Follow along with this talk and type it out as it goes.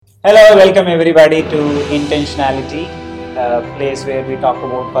Hello, welcome everybody to Intentionality, a place where we talk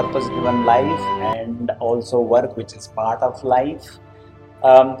about purpose-driven life and also work, which is part of life.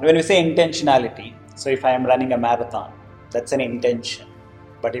 When we say intentionality, so if I am running a marathon, that's an intention.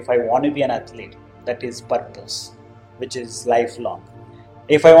 But if I want to be an athlete, that is purpose, which is lifelong.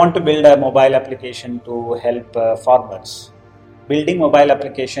 If I want to build a mobile application to help farmers, building mobile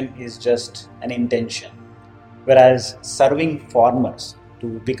application is just an intention. Whereas serving farmers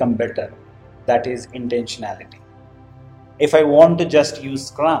to become better, that is intentionality. If I want to just use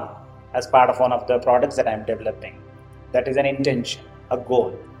Scrum as part of one of the products that I'm developing, that is an intention, a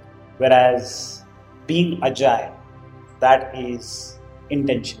goal. Whereas being agile, that is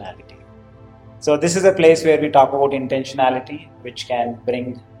intentionality. So this is a place where we talk about intentionality, which can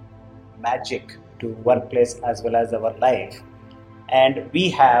bring magic to workplace as well as our life. And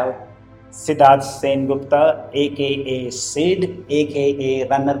we have Siddharth Sengupta, aka Sid, aka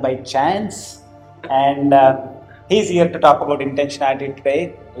Runner by Chance, and he's here to talk about intentionality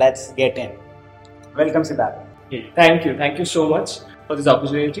today. Let's get in. Welcome, Siddharth. Okay, thank you so much for this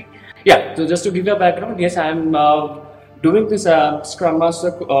opportunity. Yeah, so just to give you a background, yes, I'm doing this Scrum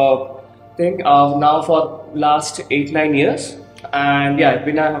Master thing now for last 8-9 years, and yeah, I've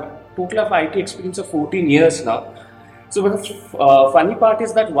been a total of IT experience of 14 years now. So the funny part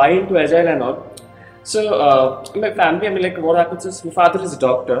is that why into Agile and all. So my family, what happens is my father is a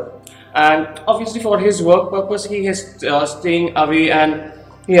doctor, and obviously for his work purpose he is staying away, and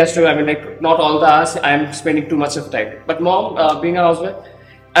he has to, not all the hours I'm spending too much of time. But mom, being a housewife,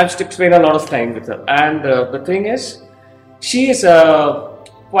 I've spent a lot of time with her, and the thing is, she is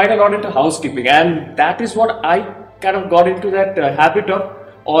quite a lot into housekeeping, and that is what I kind of got into that habit of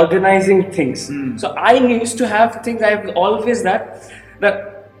organizing things. So I used to have things. I've always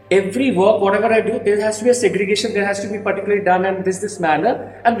that every work, whatever I do, there has to be a segregation. There has to be particularly done in this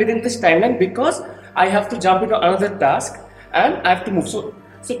manner and within this timeline, because I have to jump into another task and I have to move. So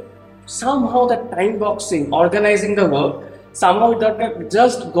somehow that time boxing, organizing the work, somehow that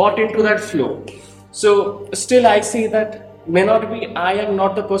just got into that flow. So still I say that may not be, I am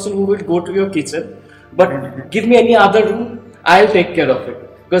not the person who will go to your kitchen, but give me any other room, I'll take care of it.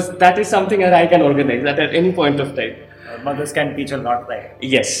 Because that is something that I can organize that at any point of time. Mothers can teach a lot, right?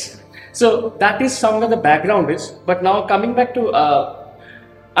 Yes. So that is somewhere the background is. But now coming back to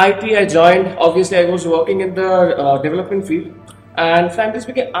IT, I joined. Obviously, I was working in the development field, and frankly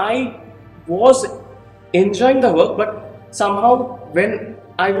speaking, I was enjoying the work. But somehow, when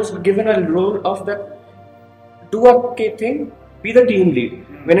I was given a role of that, do a thing, be the team lead.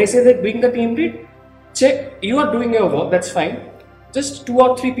 When I say that being the team lead, check you are doing your work. That's fine. Just 2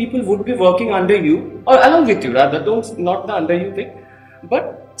 or 3 people would be working under you or along with you, rather, not the under you thing,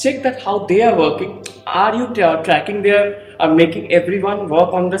 but check that how they are working. Are you tracking making everyone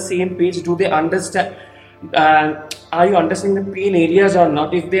work on the same page? Do they understand? Are you understanding the pain areas or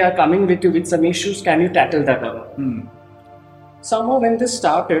not? If they are coming with you with some issues, can you tackle that or not? Somehow when this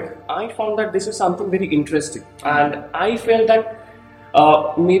started, I found that this is something very interesting, and I felt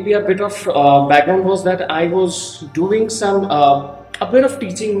that maybe a bit of background was that I was doing some a bit of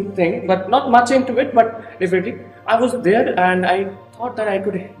teaching thing, but not much into it, but definitely I was there, and I thought that I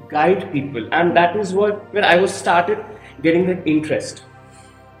could guide people, and that is where I was started getting that interest.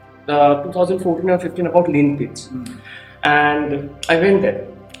 2014 or 15 about lean pitch, and I went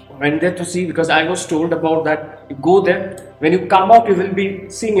there to see, because I was told about that. You go there, when you come out, you will be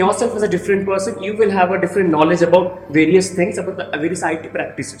seeing yourself as a different person. You will have a different knowledge about various things, about the various IT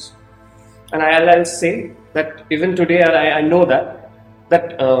practices. And I'll say that even today, I know that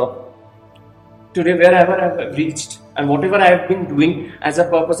today, wherever I have reached and whatever I have been doing as a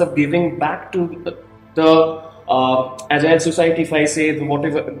purpose of giving back to the Agile society, if I say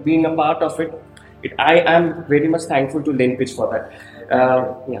whatever, being a part of it, I am very much thankful to Lean Pitch for that.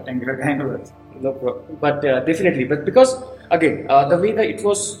 Yeah, thank you for kind words. No problem. But definitely, but because again, the way that it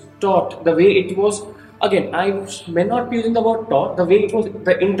was taught, the way it was, again, I may not be using the word taught, the way it was,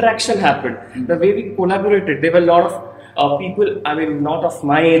 the interaction happened, the way we collaborated. There were a lot of people, not of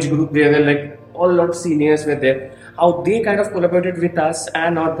my age group, they were like a lot of seniors were there. How they kind of collaborated with us,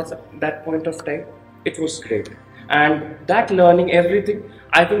 and at that point of time, it was great. And that learning everything,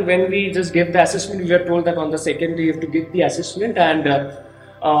 I think when we just gave the assessment, we were told that on the second day you have to give the assessment, and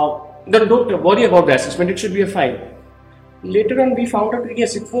then don't worry about the assessment, it should be a fine. Later on we found out,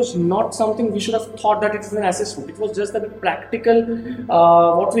 yes, it was not something we should have thought that it is an assessment. It was just the practical,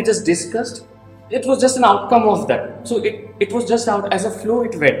 what we just discussed, it was just an outcome of that. So it was just out as a flow,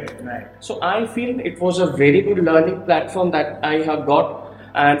 it went. Right. So I feel it was a very good learning platform that I have got,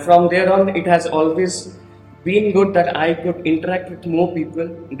 and from there on it has always been good that I could interact with more people.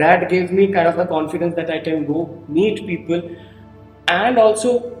 That gave me kind of the confidence that I can go meet people and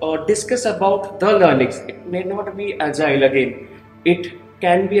also discuss about the learnings. It may not be agile again. It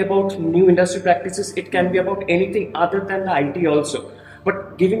can be about new industry practices. It can be about anything other than the IT also.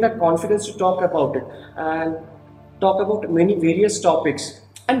 But giving that confidence to talk about it and talk about many various topics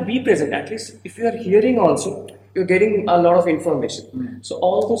and be present. At least if you are hearing also, you're getting a lot of information. So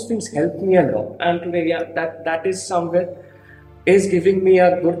all those things help me a lot. And today, yeah, that is somewhere is giving me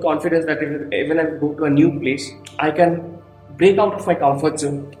a good confidence that even if I go to a new place, I can break out of my comfort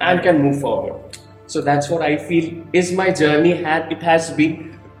zone and can move forward. So that's what I feel is my journey. It has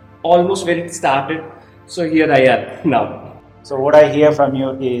been almost where it started. So here I am now. So what I hear from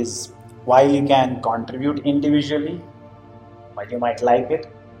you is, while you can contribute individually, while you might like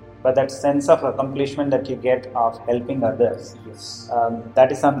it, but that sense of accomplishment that you get of helping others, Yes.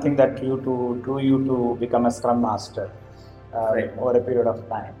 that is something that drew you to become a Scrum Master Right. over a period of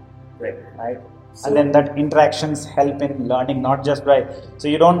time, Right. right? So- And then that interactions help in learning, not just by, so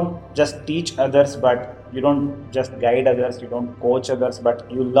you don't just teach others, but you don't just guide others, you don't coach others,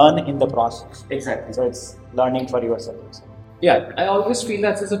 but you learn in the process. Exactly. So it's learning for yourself also. Yeah, I always feel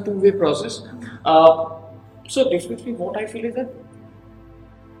that it's a two-way process. So definitely what I feel is that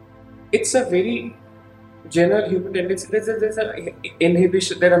it's a very general human tendency. There's a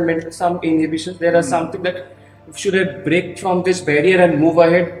inhibition, there are some inhibitions, there are something that should I break from this barrier and move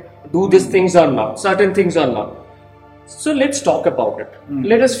ahead, do these things or not, certain things or not. So let's talk about it.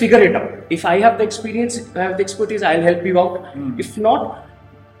 Let us figure it out. If I have the experience, I have the expertise, I'll help you out. If not,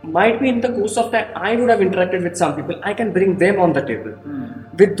 might be in the course of time, I would have interacted with some people. I can bring them on the table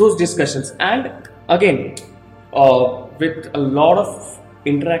with those discussions. And again, with a lot of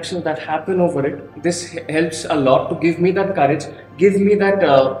interactions that happen over it, this helps a lot to give me that courage, give me that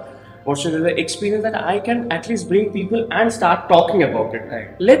the experience that I can at least bring people and start talking about it. Right.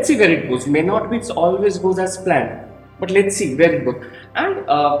 Let's see where it goes. May not be it always goes as planned, but let's see where it goes. And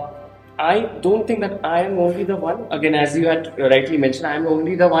I don't think that I am only the one, again, as you had rightly mentioned, I am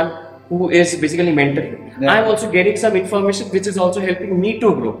only the one who is basically mentoring. Yeah. I am also getting some information which is also helping me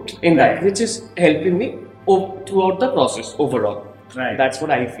to grow in that, which is helping me throughout the process overall. Right. That's what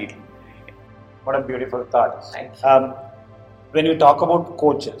I feel. What a beautiful thought. Thank you. When you talk about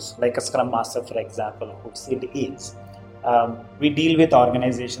coaches, like a Scrum Master, for example, who Sid is, we deal with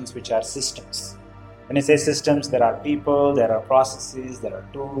organizations which are systems. When I say systems, there are people, there are processes, there are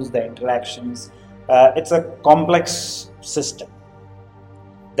tools, there are interactions. It's a complex system.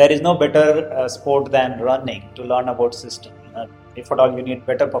 There is no better sport than running to learn about system. If at all you need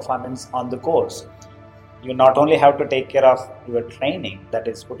better performance on the course, you not only have to take care of your training, that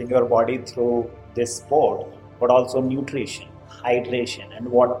is putting your body through this sport, but also nutrition, hydration, and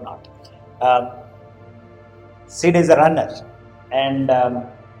whatnot. Sid is a runner, and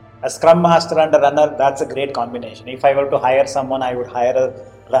a Scrum Master and a runner, that's a great combination. If I were to hire someone, I would hire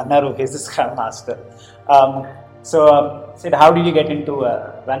a runner who is a Scrum Master. Sid, how did you get into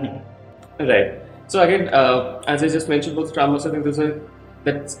running? Right. So again, as I just mentioned, both Scrum Master, I think there's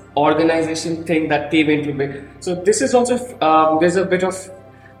that organization thing that came into me. So this is also there's a bit of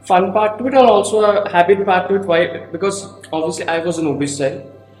fun part to it, and also a habit part to it. Why? Because obviously I was an obese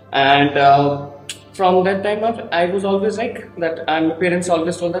child, and from that time on, I was always like that. And my parents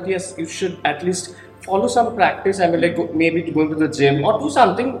always told that yes, you should at least follow some practice. I mean, like maybe to go to the gym or do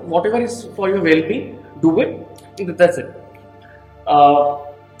something, whatever is for your well-being, do it. That's it.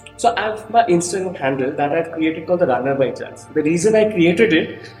 So I have my Instagram handle that I've created called the Runner by Chance. The reason I created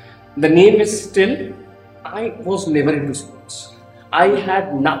it, the name is still, I was never into sports. I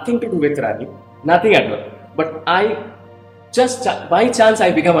had nothing to do with running, nothing at all. But I just by chance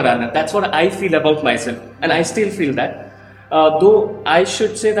I became a runner. That's what I feel about myself, and I still feel that. Though I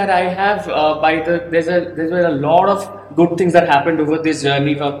should say that I have there's been a lot of good things that happened over this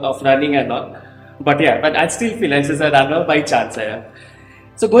journey of running and all. But yeah, but I still feel as a runner by chance I am.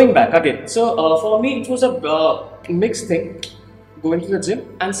 So going back again, so for me it was a mixed thing, going to the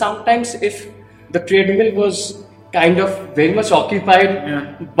gym, and sometimes if the treadmill was kind of very much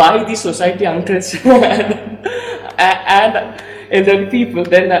occupied by the society uncles and then people,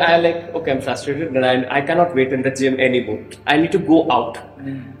 then I like, okay, I'm frustrated and I cannot wait in the gym anymore. I need to go out.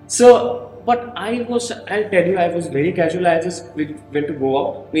 So, but I'll tell you, I was very casual. I just went to go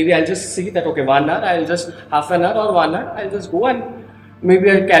out. Maybe I'll just see that, okay, 1 hour, I'll just half an hour or 1 hour, I'll just go and maybe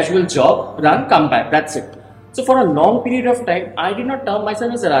a casual jog, run, come back. That's it. So for a long period of time, I did not term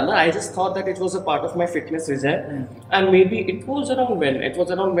myself as a runner. I just thought that it was a part of my fitness regime. And maybe it was around when? It was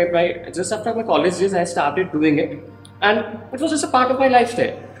around just after my college days, I started doing it. And it was just a part of my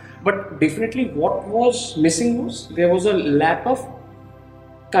lifestyle. But definitely what was missing was there was a lack of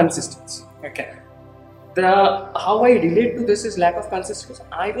consistency. Okay. How I relate to this is lack of consistency.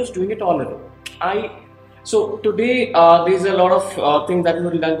 I was doing it all alone. So today there's a lot of things that we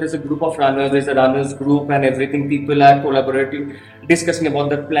will learn. There's a group of runners, there's a runners group and everything. People are collaborating, discussing about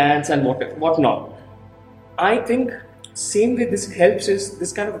the plans and what not. I think same way this helps is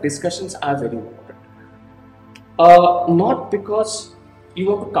this kind of discussions are very important. Not because you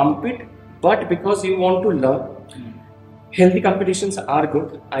want to compete, but because you want to learn. Healthy competitions are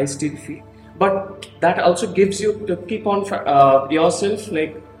good, I still feel, but that also gives you to keep on yourself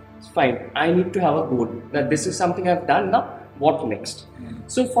like, fine, I need to have a goal that this is something I've done now, what next?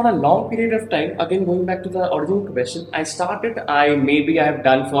 So for a long period of time, again going back to the original question, I have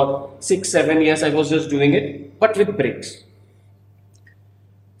done for 6-7 years, I was just doing it, but with breaks.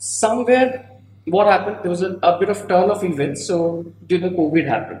 Somewhere, what happened, there was a bit of turn of events, so during the COVID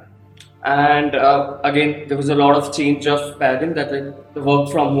happened. And again, there was a lot of change of paradigm that the work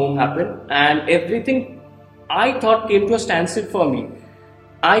from home happened, and everything I thought came to a standstill for me.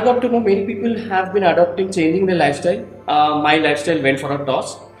 I got to know many people have been adopting, changing their lifestyle. My lifestyle went for a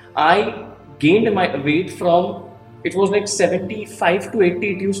toss. I gained my weight from, it was like 75 to 80,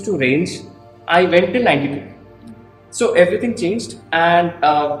 it used to range. I went till 92. So everything changed, and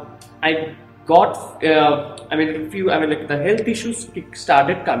I got, like the health issues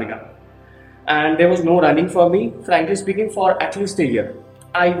started coming up. And there was no running for me, frankly speaking, for at least a year.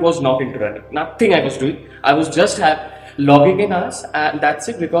 I was not into running. Nothing I was doing. I was just logging in hours, and that's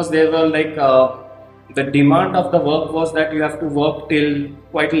it, because they were like the demand of the work was that you have to work till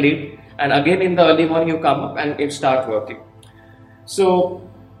quite late, and again in the early morning you come up and you start working. So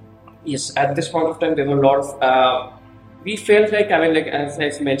yes, at this point of time there were a lot of we felt like, as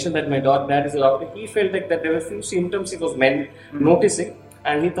I mentioned that my dad is a doctor, he felt like that there were a few symptoms he was noticing,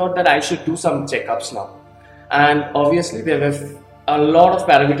 and he thought that I should do some checkups now. And obviously there were a lot of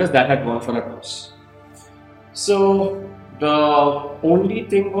parameters that had gone for a toss. So the only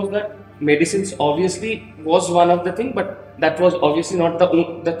thing was that medicines obviously was one of the thing, but that was obviously not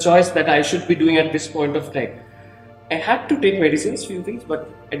the choice that I should be doing at this point of time. I had to take medicines, few things, but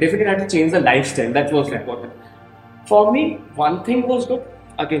I definitely had to change the lifestyle. That was important. For me, one thing was good.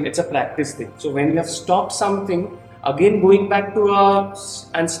 Again, it's a practice thing. So when you have stopped something, again going back to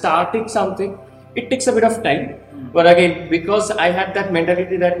and starting something, it takes a bit of time. But again, because I had that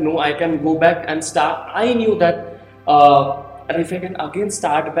mentality that no, I can go back and start, I knew that if I can again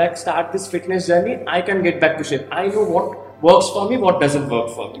start this fitness journey, I can get back to shape. I know what works for me, what doesn't work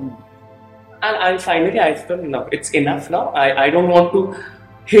for me. And I thought, no, it's enough now. I don't want to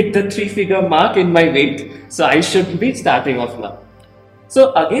hit the 3-figure mark in my weight, so I should be starting off now.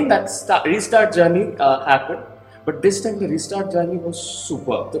 So again, that restart journey happened. But this time the restart journey was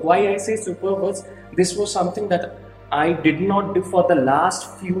super. Why I say super was, this was something that I did not do for the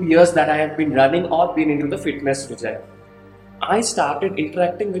last few years that I have been running or been into the fitness regime. I started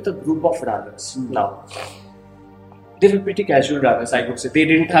interacting with a group of runners now. They were pretty casual runners, I would say. They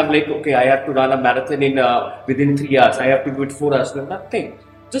didn't have like, okay, I have to run a marathon in within 3 hours. I have to do it 4 hours. No, nothing.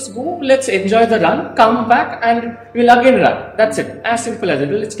 Just go, let's enjoy the run, come back and we'll again run. That's it. As simple as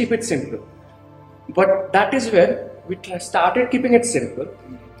it. Let's keep it simple. But that is where we started keeping it simple.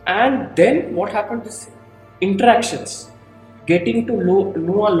 And then what happened is interactions, getting to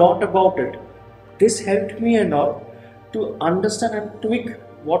know a lot about it. This helped me a lot to understand and tweak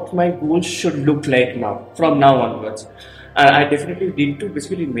what my goals should look like now, from now onwards. And I definitely need to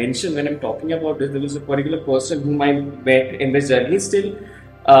basically mention when I'm talking about this, there was a particular person whom I met in this journey. He's still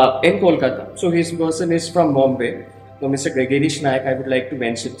in Kolkata. So his person is from Bombay. So Mr. Girish Nayak, I would like to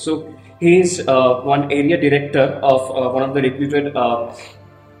mention. So he's one area director of one of the reputed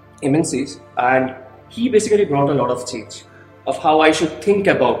MNCs, and he basically brought a lot of change of how I should think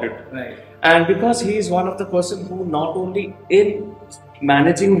about it. Right. And because he is one of the person who not only in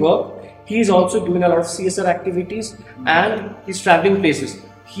managing work, he is also doing a lot of CSR activities and he's traveling places.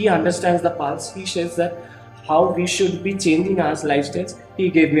 He understands the pulse. He shares that how we should be changing our lifestyles.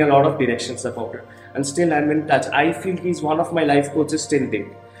 He gave me a lot of directions about it, and still I'm in touch. I feel he's one of my life coaches till date.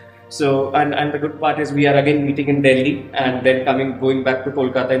 So and the good part is we are again meeting in Delhi and then going back to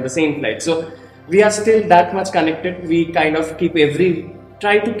Kolkata in the same flight. So we are still that much connected. We kind of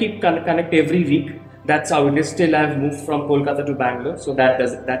try to keep connect every week. That's how it is. Still I've moved from Kolkata to Bangalore, so that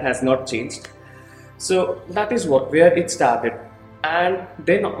has not changed. So that is where it started. And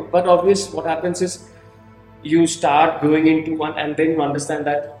then, but obvious what happens is you start going into one and then you understand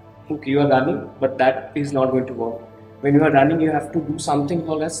that okay, you are running, but that is not going to work. when you are running, you have to do something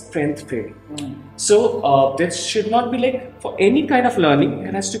called as strength training. So this should not be like for any kind of learning.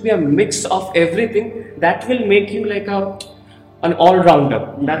 It has to be a mix of everything that will make you like an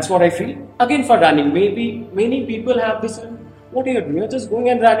all-rounder. That's what I feel. Again, for running, maybe many people have this. What are you doing? You're just going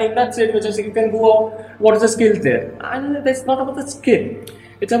and running. That's it. You can go out. What is the skill there? And it's not about the skill.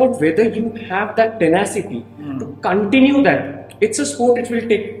 It's about whether you have that tenacity to continue that. It's a sport. It will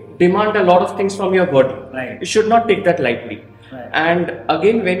demand a lot of things from your body. Right. You should not take that lightly. Right. And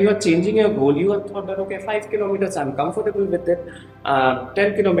again, when you are changing your goal, you are thought that okay, 5 kilometers I'm comfortable with it,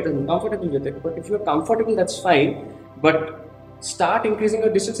 10 kilometers I'm comfortable with it. But if you're comfortable, that's fine. But start increasing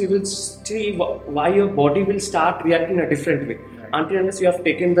your distance, you will see why your body will start reacting in a different way. Right. Until unless you have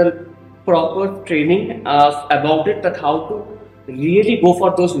taken the proper training about it, that how to really go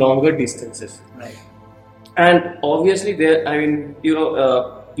for those longer distances. Right. And obviously, being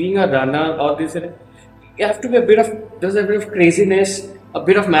a runner or this, you have to be there's a bit of craziness, a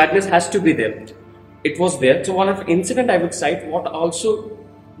bit of madness has to be there. It was there. So one of incident I would cite, what also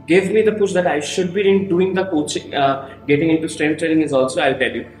gave me the push that I should be doing the coaching, getting into strength training is also, I'll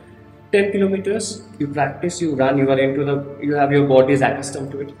tell you, 10 kilometers, you practice, you run, you have your body is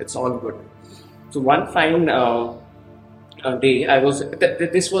accustomed to it, it's all good. So one fine day,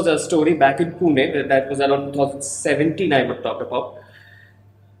 this was a story back in Pune, that was around 2017 I would talk about.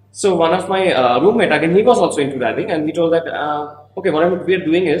 So one of my roommate, again, he was also into running, and he told that, okay, what we are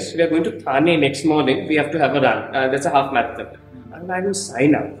doing is, we are going to Thane next morning, we have to have a run, that's a half marathon. And I will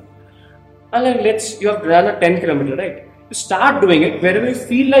sign up. And then you have to run a 10 kilometer, right? You start doing it, wherever you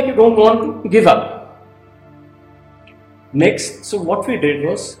feel like you don't want to give up. Next, so what we did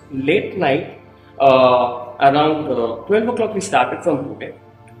was, late night, around 12 o'clock we started from Pune.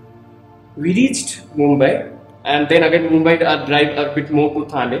 We reached Mumbai, and then again Mumbai drive a bit more to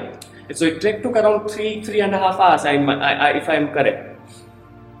Thane. So it took around 3.5 hours, if I am correct.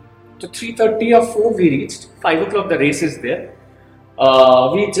 So 3:30 or 4 we reached. 5 o'clock the race is there.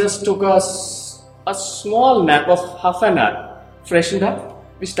 We just took a small nap of half an hour, freshened up.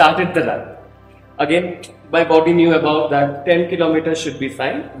 We started the run. Again, my body knew about that 10 kilometers should be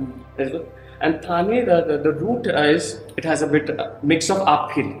fine. And Thane, the route it has a bit mix of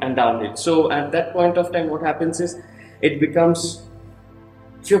uphill and downhill. So at that point of time, what happens is, it becomes,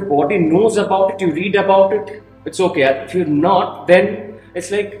 if your body knows about it, you read about it, it's okay. If you're not, then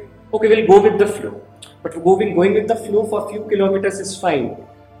it's like, okay, we'll go with the flow. But going with the flow for a few kilometers is fine.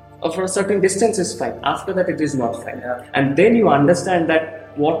 Or for a certain distance is fine. After that, it is not fine. Yeah. And then you understand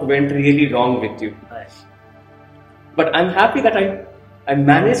that what went really wrong with you. Right. But I'm happy that I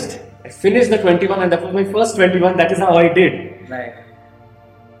managed. I finished the 21, and that was my first 21. That is how I did. Right.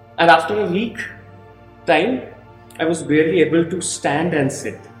 And after a week time, I was barely able to stand and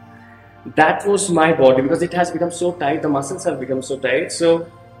sit. That was my body, because it has become so tight. The muscles have become so tight. So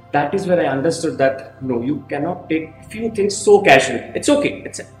that is where I understood that no, you cannot take few things so casually. It's okay.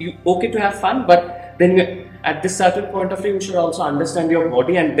 It's okay to have fun, but then at this certain point of view, you should also understand your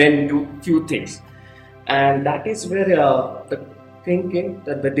body and then do few things. And that is where the thinking,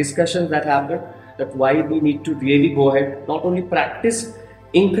 that the discussions that happen, that why we need to really go ahead, not only practice,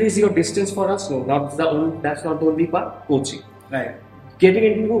 increase your distance for us. No, that's not the only part. Coaching. Right. Getting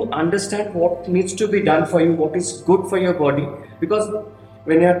into understand what needs to be done for you, what is good for your body, because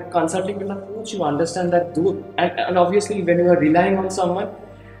when you are consulting with a coach, you understand that and obviously when you are relying on someone,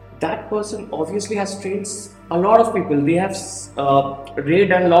 that person obviously has trained a lot of people. They have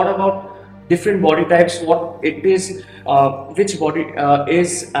read a lot about different body types, what it is, which body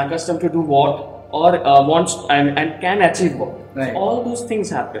is accustomed to do what, or wants and can achieve what. Right. So all those things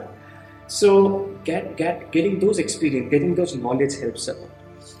happen. So getting those experience, getting those knowledge helps a lot.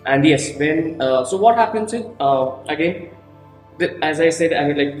 And yes, when so what happens is, again, as I said, I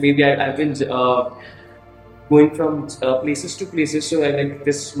mean, like, maybe I've been going from places to places. So like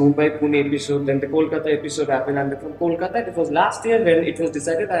this Mumbai Pune episode, then the Kolkata episode happened, and from Kolkata, it was last year when it was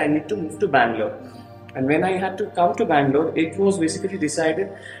decided that I need to move to Bangalore. And when I had to come to Bangalore, it was basically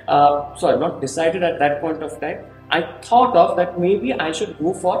decided, not decided at that point of time. I thought of that maybe I should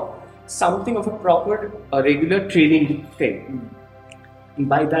go for something of a proper regular training thing.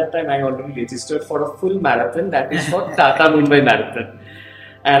 By that time, I already registered for a full marathon, that is for Tata Mumbai Marathon.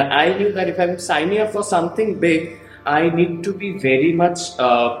 And I knew that if I'm signing up for something big, I need to be very much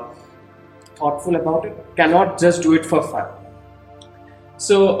thoughtful about it, cannot just do it for fun.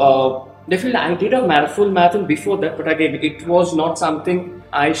 So definitely I did a full marathon before that, but again, it was not something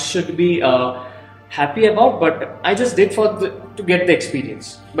I should be happy about, but I just did to get the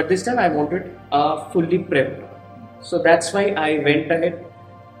experience. But this time I wanted fully prepped. So that's why I went ahead,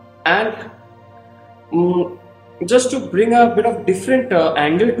 and just to bring a bit of different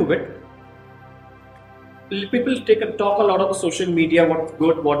angle to it, people talk a lot of the social media, what's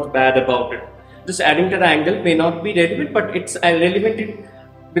good, what's bad about it. Just adding to the angle may not be relevant, but it's relevant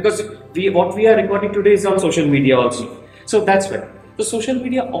because what we are recording today is on social media also. So that's why. So social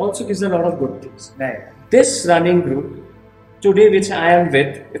media also gives a lot of good things. Right. This running group today, which I am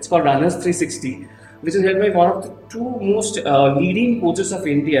with, it's called Runners 360, which is held by one of the two most leading coaches of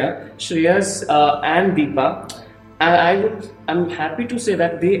India, Shreyas and Deepa. And I'm happy to say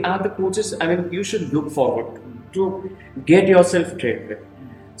that they are the coaches. I mean, you should look forward to get yourself trained with.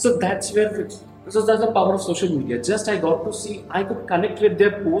 So that's that's the power of social media. Just I got to see, I could connect with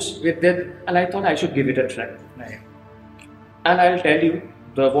their posts, and I thought I should give it a try. Right. And I'll tell you,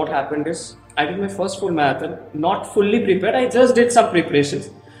 what happened is, I did my first full marathon, not fully prepared. I just did some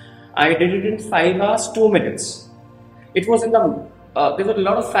preparations. I did it in 5 hours, 2 minutes. It was in the there were a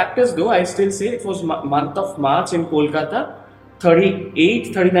lot of factors though. I still say it was month of March in Kolkata,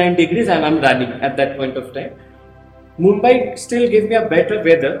 38, 39 degrees, and I'm running at that point of time. Mumbai still gave me a better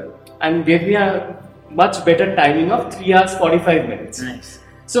weather and gave me a much better timing of 3 hours 45 minutes. Nice.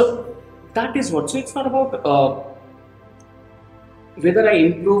 So that is what. So it's not about whether I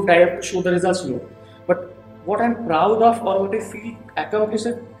improved, I have to show the results, no. But what I'm proud of or what I feel accomplished,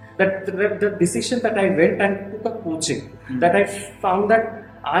 that the decision that I went and took a coaching, that I found that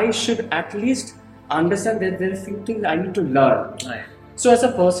I should at least understand that there are few things I need to learn. Right. So as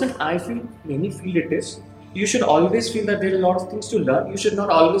a person, I feel, many feel it is, you should always feel that there are a lot of things to learn. You should not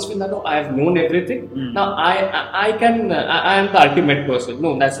always feel that, no, I have known everything. Now I am the ultimate person.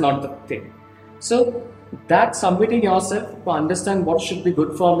 No, that's not the thing. So that submitting yourself to understand what should be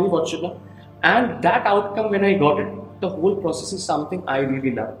good for me, what should not, and that outcome when I got it, the whole process is something I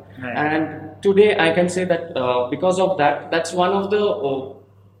really love. Right. And today I can say that because of that, that's one of the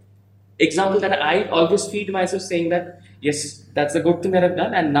example that I always feed myself, saying that yes, that's a good thing that I've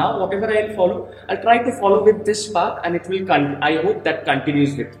done, and now whatever I'll follow, I'll try to follow with this path, and it will I hope that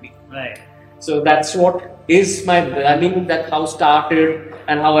continues with me. Right. So that's what is my running, that how started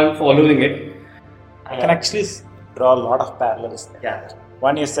and how I'm following it. I can actually draw a lot of parallels there. Yeah.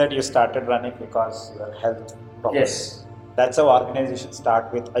 One, you said you started running because your health problems. Yes. That's how organizations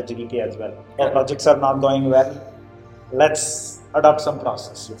start with agility as well. Your projects are not going well, let's adopt some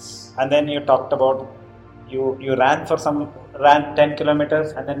processes. And then you talked about you ran 10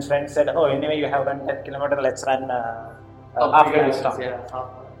 kilometers, and then friends said, oh, anyway you have run 10 kilometers, let's run after this time. Yeah.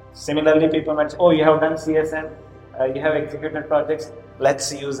 Similarly, people might say, oh, you have done CSM, you have executed projects,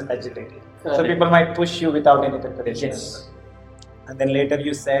 let's use agility. So Correct. people might push you without any preparation. Yes. And then later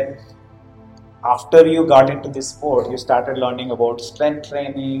you said, after you got into this sport, you started learning about strength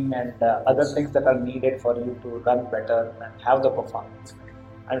training and other things that are needed for you to run better and have the performance.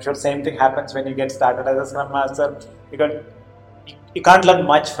 I'm sure same thing happens when you get started as a Scrum Master, because you can't learn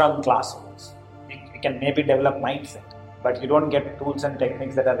much from classrooms. You can maybe develop mindset, but you don't get tools and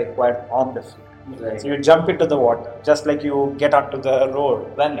techniques that are required on the field. Right. So you jump into the water, just like you get onto the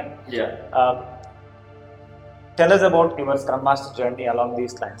road running. Yeah. Tell us about your Scrum Master journey along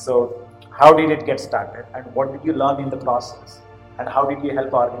these lines. So, how did it get started, and what did you learn in the process, and how did you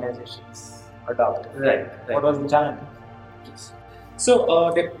help organizations adopt it? Right. What was the challenge? Yes.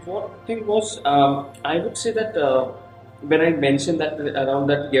 So the what thing was, I would say that when I mentioned that around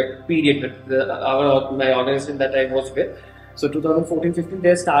that year period, my organization that I was with, so 2014-15,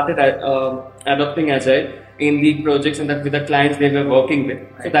 they started adopting Agile in the projects and that with the clients they were working with.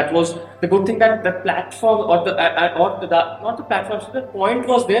 Right. So that was the good thing, that the platform or not the platform, so the point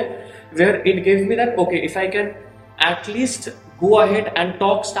was there where it gave me that, okay, if I can at least go ahead and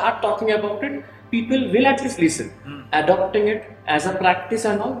start talking about it, people will at least listen. Adopting it as a practice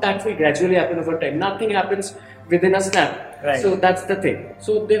and all, that will gradually happen over time. Nothing happens within a snap. Right. So that's the thing.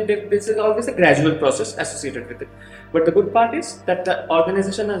 So this is always a gradual process associated with it. But the good part is that the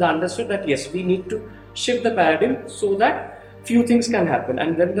organization has understood that yes, we need to shift the paradigm so that few things can happen.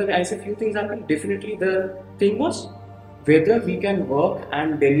 And when I say few things happen, definitely the thing was whether we can work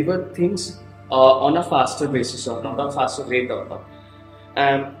and deliver things on a faster basis or not, a faster rate or not.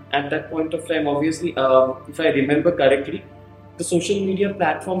 At that point of time, obviously, if I remember correctly, the social media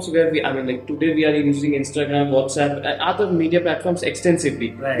platforms where like today we are using Instagram, WhatsApp, and other media platforms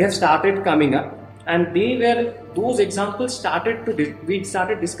extensively. Right. They have started coming up, and those examples we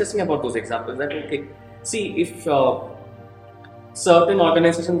started discussing about those examples. That okay, see if certain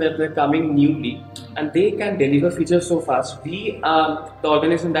organizations that were coming newly and they can deliver features so fast, the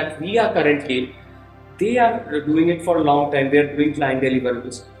organization that we are currently, they are doing it for a long time. They are doing client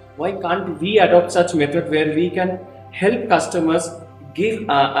deliverables. Why can't we adopt such method where we can help customers give,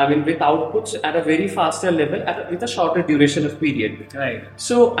 with outputs at a very faster level with a shorter duration of period. Right.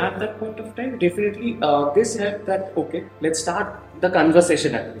 So at that point of time, definitely this helped that, okay, let's start the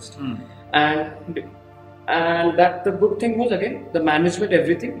conversation at least. And that the good thing was, again, the management,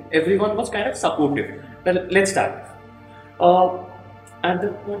 everyone was kind of supportive. But let's start. At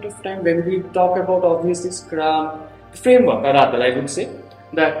that point of time, when we talk about obviously Scrum framework, or rather, I would say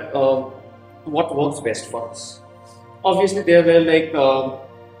that what works best for us. Obviously, there were like,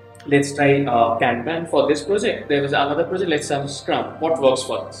 let's try Kanban for this project. There was another project, let's have Scrum. What works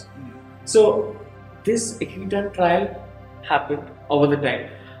for us? So this hit and trial happened over the time.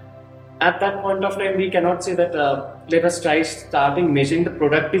 At that point of time, we cannot say that let us try starting measuring the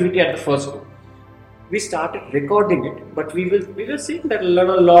productivity at the first go. We started recording it, but we were seeing that a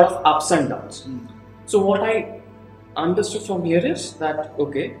lot of ups and downs. So what I understood from here is that,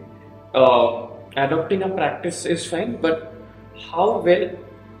 okay, adopting a practice is fine, but how well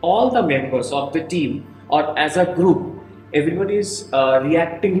all the members of the team or as a group, everybody is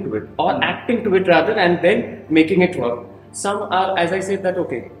reacting to it or acting to it rather, and then making it work. Some are, as I said, that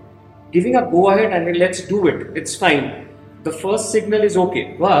okay, giving a go ahead and let's do it, it's fine. The first signal is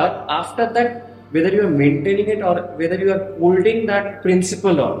okay, but after that, whether you are maintaining it or whether you are holding that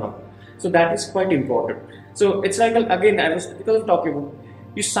principle or not. So that is quite important. So it's like, again, because I'm talking about,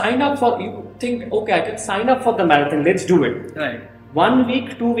 you sign up for, you think, okay, I can sign up for the marathon, let's do it. Right. 1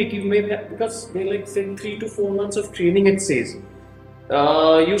 week, 2 weeks, you may, because they like say 3 to 4 months of training, it says.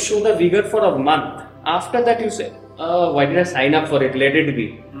 You show the vigor for a month. After that, you say, why did I sign up for it? Let it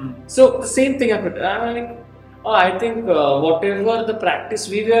be. So the same thing happened. I think whatever the practice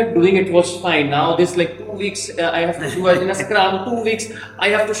we were doing, it was fine. Now this like 2 weeks, I have to do it in a Scrum. 2 weeks, I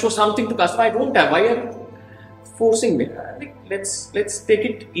have to show something to customer. I don't have. Why are you forcing me? Let's take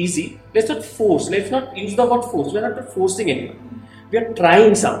it easy. Let's not force. Let's not use the word force. We're not forcing anyone. We are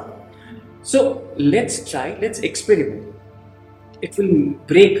trying something. So let's try. Let's experiment. It will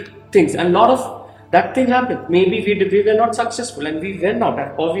break things, and a lot of that thing happened. Maybe we were not successful, and we were not.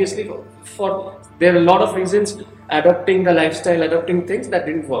 Obviously, there are a lot of reasons adopting the lifestyle, adopting things that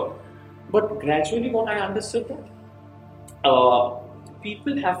didn't work. But gradually, what I understood that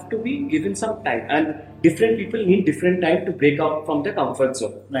people have to be given some time, and different people need different time to break out from their comfort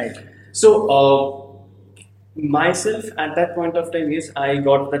zone. Right. So myself at that point of time, yes, I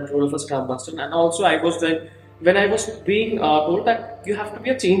got that role of a Scrum Master, and also I was then. When I was being told that you have to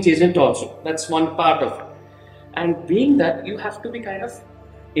be a change agent also, that's one part of it. And being that, you have to be kind of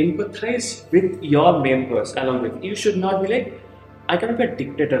empathize with your members along with. You should not be like, I cannot be a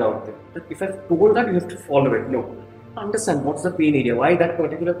dictator out there. That if I've told that, you have to follow it. No. Understand what's the pain area, why that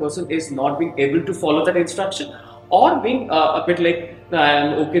particular person is not being able to follow that instruction, or being a bit like, I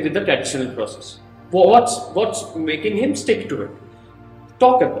am okay with the traditional process. What's making him stick to it?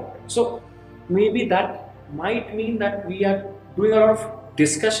 Talk about it. So maybe that might mean that we are doing a lot of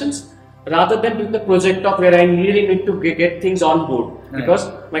discussions rather than doing the project talk where I really need to get things on board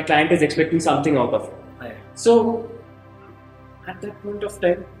because my client is expecting something out of it. Right. So at that point of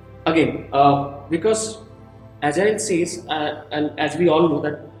time, again, because Agile says, and as we all know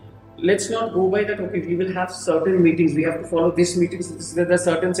that, let's not go by that, okay, we will have certain meetings, we have to follow these meetings, there are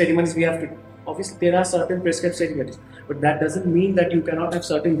certain ceremonies we have to, obviously there are certain prescribed ceremonies, but that doesn't mean that you cannot have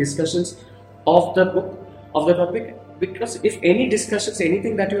certain discussions of the book, of the topic, because if any discussions,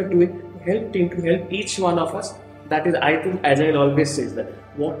 anything that you are doing to help team, to help each one of us, that is, I think Agile always says that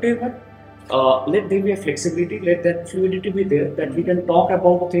whatever, let there be a flexibility, let that fluidity be there, that we can talk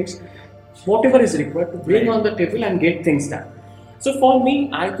about things, whatever is required to bring on the table and get things done. So for me,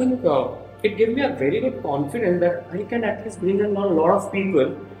 I think it gave me a very good confidence that I can at least bring in a lot of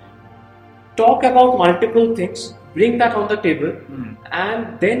people, talk about multiple things, bring that on the table,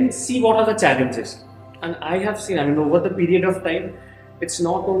 and then see what are the challenges. And I have seen, over the period of time, it's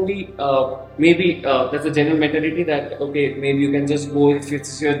not only maybe there's a general mentality that, okay, maybe you can just go, if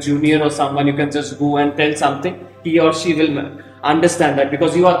it's your junior or someone, you can just go and tell something, he or she will understand that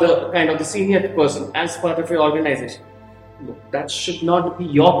because you are the kind of the senior person as part of your organization. No, that should not be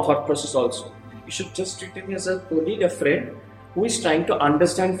your thought process also. You should just treat him as a colleague, a friend, who is trying to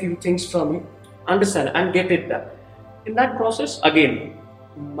understand few things from you, understand and get it done. In that process, again,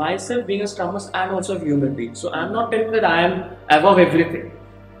 myself being a Scrum Master, I am also a human being. So I am not telling that I am above everything.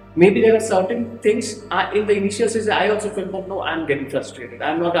 Maybe there are certain things in the initial stage I also felt that no, I am getting frustrated.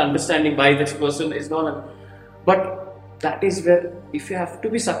 I am not understanding why this person is not. But that is where, if you have to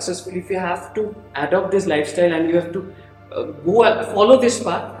be successful, if you have to adopt this lifestyle and you have to follow this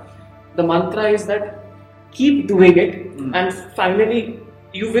path, the mantra is that keep doing it, and finally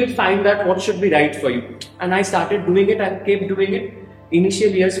you will find that what should be right for you. And I started doing it and kept doing it. initial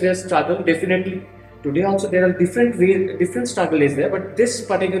years we have struggled, definitely. Today also there are different struggle is there, but this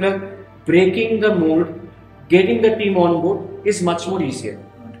particular breaking the mold, getting the team on board is much more easier.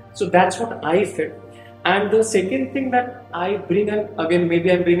 So that's what I felt. And the second thing that I bring, and again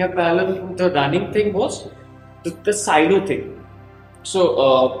maybe I bring a parallel to the running thing, was the silo thing.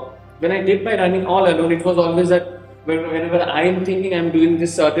 So when I did my running all alone, it was always that whenever I am thinking I'm doing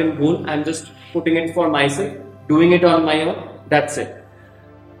this certain goal, I'm just putting it for myself, doing it on my own. That's it.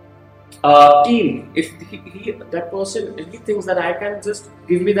 Team, if that person, if he thinks that I can just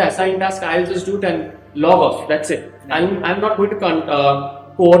give me the assigned task, I'll just do it and log off. That's it. I'm not going to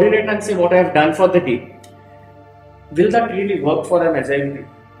coordinate and say what I have done for the day. Will that really work for an agile team?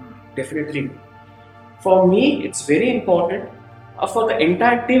 Definitely. For me, it's very important. For the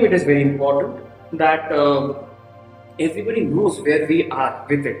entire team, it is very important that everybody knows where we are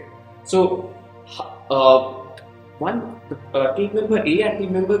with it. So, team member A and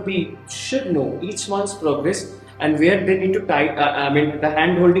team member B should know each one's progress and where they need to the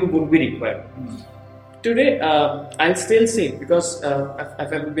hand holding would be required. Today, I'll still say, because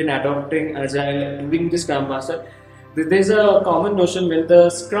I've been adopting Agile, doing this Scrum Master, there's a common notion when the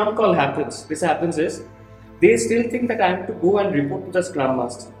Scrum call happens. This happens is, they still think that I have to go and report to the Scrum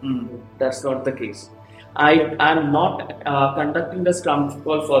Master. That's not the case. I am not conducting the Scrum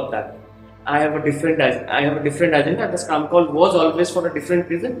call for that. I have a different agenda. The Scrum call was always for a different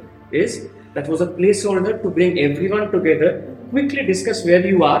reason. That was a placeholder to bring everyone together, quickly discuss where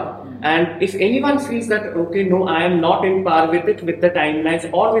you are, and if anyone feels that okay, no, I am not in par with it, with the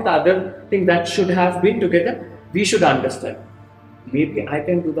timelines or with other things that should have been together, we should understand. Maybe I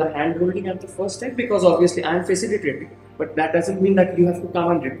can do the hand holding at the first time because obviously I am facilitating, but that doesn't mean that you have to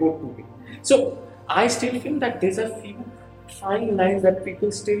come and report to me. So I still feel that there's a few fine lines that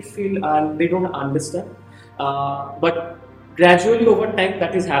people still feel and they don't understand. But gradually over time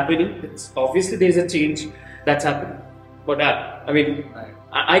that is happening. Obviously there is a change that's happening. But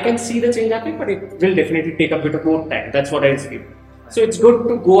I can see the change happening, but it will definitely take a bit of more time. That's what I feel. So it's good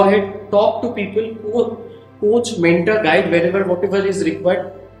to go ahead, talk to people who coach, mentor, guide, whatever is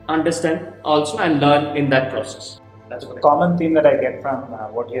required, understand also and learn in that process. That's what common theme that I get from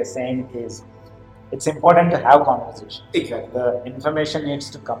what you're saying is it's important to have conversation. Exactly. The information needs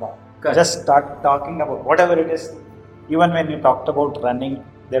to come out. Correct. Just start talking about whatever it is. Even when you talked about running,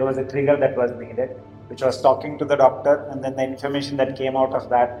 there was a trigger that was needed, which was talking to the doctor, and then the information that came out of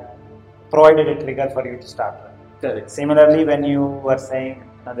that provided a trigger for you to start running. Correct. Similarly, when you were saying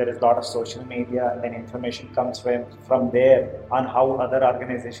there is a lot of social media, and then information comes from there on how other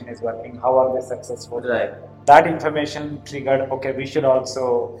organization is working, how are they successful. Right. That information triggered, okay, we should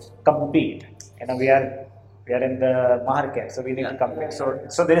also compete. We are in the market, so we need to compete.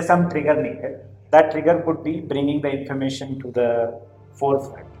 So there is some trigger needed. That trigger could be bringing the information to the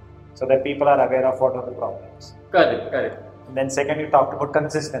forefront, so that people are aware of what are the problems. Correct. And then second, you talked about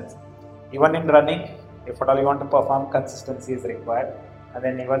consistency. Even in running, if at all you want to perform, consistency is required. And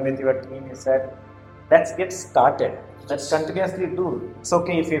then even with your team, you said, let's get started. Let's continuously do. It's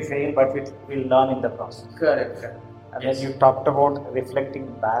okay if you fail, but we'll learn in the process. Correct. And then you talked about reflecting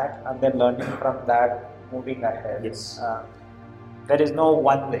back and then learning from that, moving ahead. Yes. There is no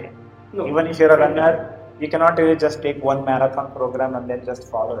one way. No. Even if you're a runner, you cannot really just take one marathon program and then just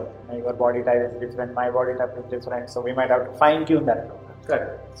follow it. Your body type is different, my body type is different, so we might have to fine tune that program.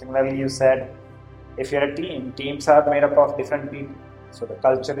 Correct. Similarly, you said, if you're a team, teams are made up of different people. So the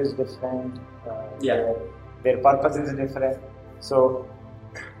culture is different, their purpose is different. So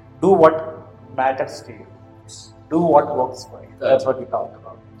do what matters to you. Do what works for you. That's what we talked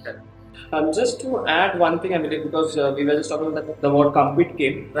about. Just to add one thing, because we were just talking about the word compete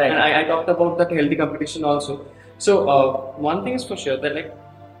came, right. And I talked about that healthy competition also. So one thing is for sure that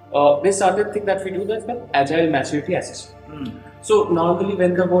there's certain thing that we do, that's the agile maturity assessment. So normally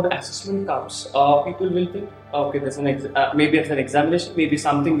when the word assessment comes, people will think, okay, there's maybe it's an examination, maybe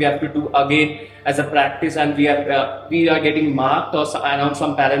something we have to do again as a practice, and we are getting marked or around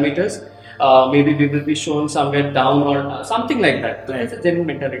some parameters. Maybe we will be shown somewhere down or something like that. So that's a genuine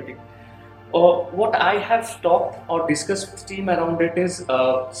mentality. What I have talked or discussed with the team around it is,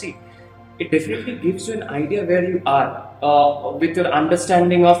 it definitely gives you an idea where you are with your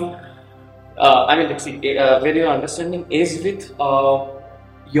understanding of, where your understanding is with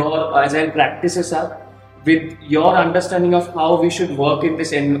your agile practices are, with your understanding of how we should work in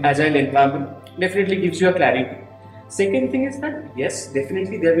this agile environment, definitely gives you a clarity. Second thing is that, yes,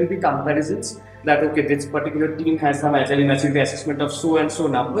 definitely there will be comparisons that, okay, this particular team has some agile maturity assessment of so and so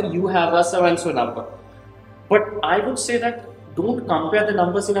number, you have a so and so number. But I would say that don't compare the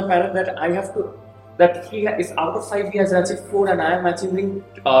numbers in a manner that that if out of 5 he has achieved 4 and I am achieving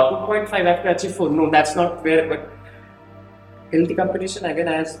 2.5, I have to achieve 4. No, that's not where. But healthy competition, again,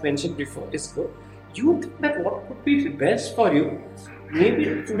 as mentioned before, is good. You think that what could be the best for you? Maybe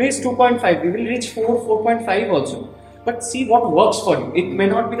today is 2.5, we will reach 4.5 also. But see what works for you. It may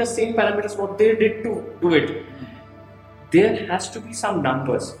not be the same parameters what they did to do it. There has to be some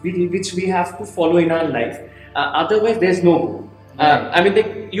numbers which we have to follow in our life. Otherwise, there's no. I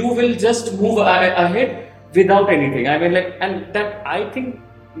mean, you will just move ahead without anything. I mean, and that I think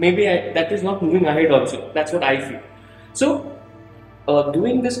maybe that is not moving ahead also. That's what I feel. So,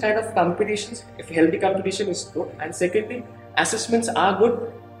 doing this kind of competitions, if healthy competition is good, and secondly, assessments are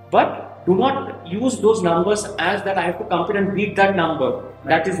good, but do not use those numbers as that I have to compete and beat that number. Right.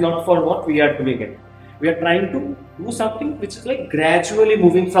 That is not for what we are doing it. We are trying to do something which is like gradually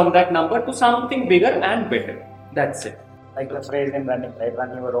moving from that number to something bigger and better. That's it. Like the phrase in running, right?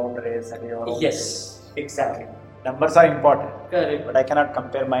 Run your own race and your own. Yes, exactly. Numbers are important. Correct. But I cannot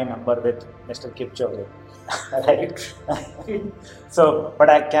compare my number with Mr. Kipchoge. Right? So,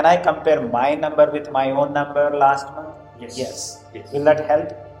 but can I compare my number with my own number last month? Yes. Will that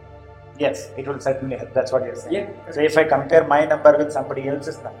help? Yes, it will certainly help. That's what you're saying. Yeah. So if I compare my number with somebody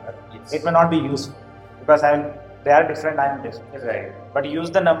else's number, it may not be useful because they are different, I am different. Right. But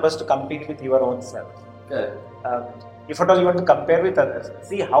use the numbers to compete with your own self. Correct. If at all you want to compare with others,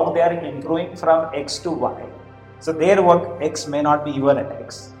 see how they are improving from X to Y. So their work X may not be your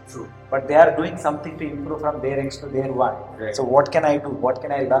X. True. But they are doing something to improve from their X to their Y. Right. So what can I do? What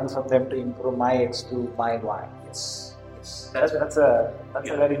can I learn from them to improve my X to my Y? Yes. That's a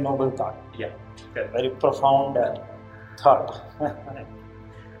very noble thought. Yeah. Correct. Very profound thought.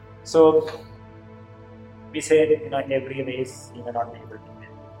 So we said, every race you may not be able to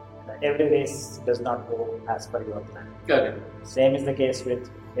win. Every race does not go as per your plan. Correct. Same is the case with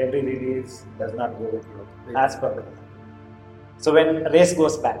every release does not go with you as per the plan. So when race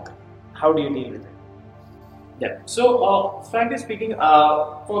goes back, how do you deal with it? Yeah. So frankly speaking,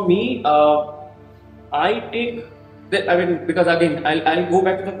 for me, I take because again, I'll go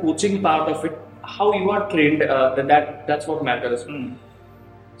back to the coaching part of it. How you are trained, that's what matters.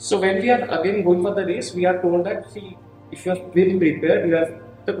 So when we are again going for the race, we are told that if you are well prepared,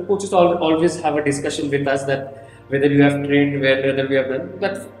 the coaches always have a discussion with us that whether you have trained, whether we have done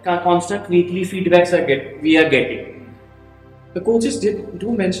that. Constant weekly feedbacks we are getting. The coaches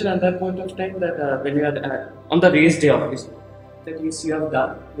do mention at that point of time that when you are on the race day, obviously, that yes, you have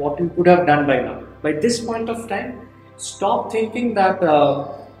done what you could have done by now. By this point of time, stop thinking that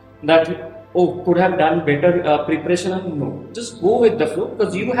could have done better preparation. No, just go with the flow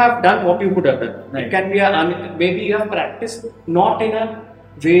because you have done what you could have done. Right. It can be maybe you have practiced not in a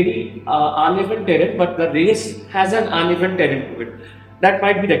very uneven terrain, but the race has an uneven terrain to it. That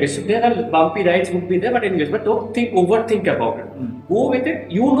might be the case. So there are bumpy rides would be there, but anyways, but don't overthink about it. Go with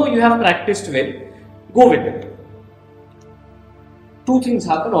it. You have practiced well. Go with it. Two things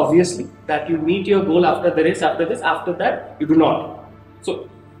happen, obviously, that you meet your goal after the race, after that, you do not. So,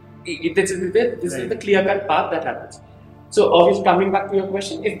 this is the clear-cut path that happens. So, obviously, coming back to your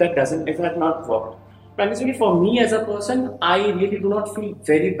question, if that not worked. Primarily for me as a person, I really do not feel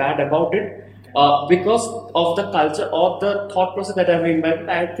very bad about it because of the culture or the thought process that I've imbibed.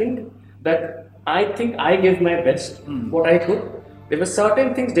 I think I gave my best, what I could. There were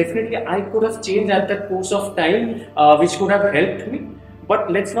certain things definitely I could have changed at that course of time, which could have helped me.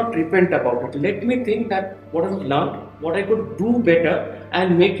 But let's not repent about it. Let me think that what I've learned, what I could do better,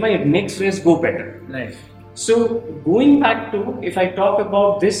 and make my next race go better. Nice. So going back to, if I talk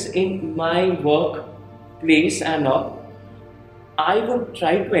about this in my work place and all, I would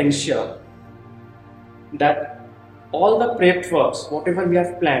try to ensure that all the prep works, whatever we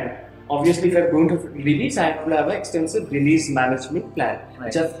have planned. Obviously, if I'm going to release, I will have an extensive release management plan,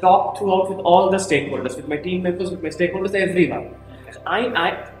 which I've talked throughout with all the stakeholders, with my team members, with my stakeholders, everyone.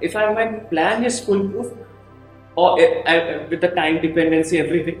 If my plan is foolproof, or with the time dependency,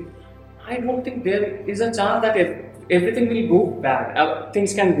 everything, I don't think there is a chance that everything will go bad.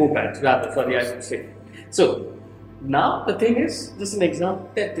 Things can go bad, rather, sorry, I should say. So, now the thing is, just an example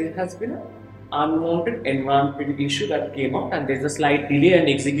that there has been an unwanted environmental issue that came out, and there's a slight delay in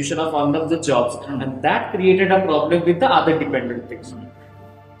execution of one of the jobs, and that created a problem with the other dependent things.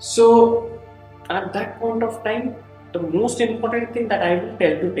 So, at that point of time, the most important thing that I will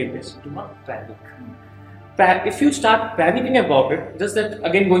tell to Tim is do not panic. If you start panicking about it, just that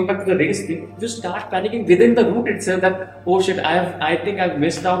again going back to the race thing, you start panicking within the route itself that, oh shit, I think I've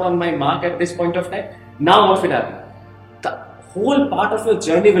missed out on my mark at this point of time. Now what will happen? The whole part of your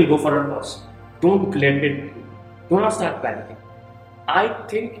journey will go for a toss. Do not start panicking. I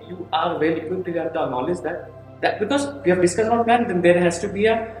think you are well equipped to have the knowledge that because we have discussed about plan, then there has to be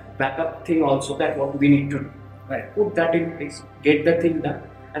a backup thing also that what we need to do. Right. Put that in place, get the thing done,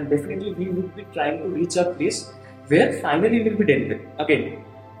 and definitely we will be trying to reach a place where finally we'll be done with. Again,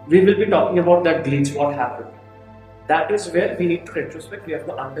 we will be talking about that glitch, what happened. That is where we need to retrospect, we have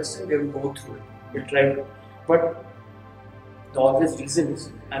to understand, we will go through it. We'll try to, but the obvious reason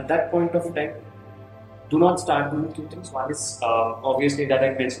is at that point of time, do not start doing two things. One is obviously that I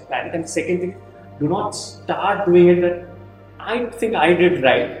mentioned planning, and the second thing, do not start doing it that I think I did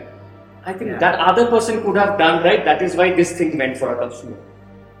right. I think that other person could have done right. That is why this thing went for a consumer.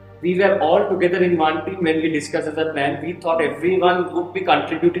 We were all together in one team when we discussed as a plan. We thought everyone would be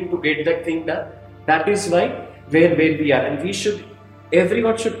contributing to get that thing done. That is why where we are, and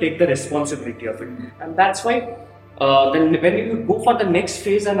everyone should take the responsibility of it. And that's why then when you go for the next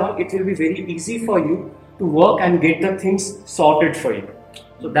phase and all, it will be very easy for you to work and get the things sorted for you.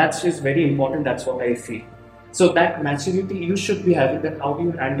 So that is very important. That's what I feel. So that maturity you should be having, that how do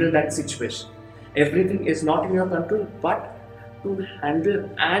you handle that situation. Everything is not in your control, but to handle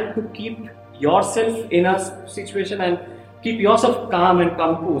and to keep yourself in a situation and keep yourself calm and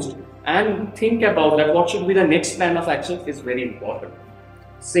composed and think about that what should be the next plan of action is very important.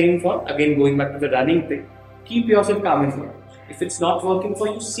 Same for, again going back to the running thing, keep yourself calm and calm. If it's not working for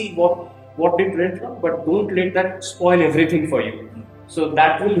you, see what did went wrong, but don't let that spoil everything for you. So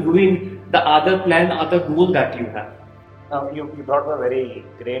that will ruin the other plan, other goal that you have. Now you brought up a very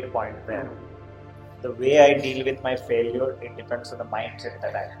great point there. The way I deal with my failure, it depends on the mindset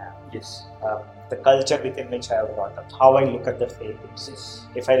that I have. Yes. The culture within which I have brought up, how I look at the failures. Yes.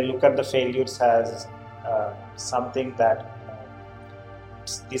 If I look at the failures as something that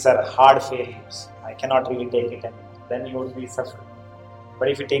these are hard failures, I cannot really take it, and then you would be suffering. But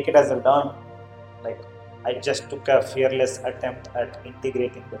if you take it as a learn, like I just took a fearless attempt at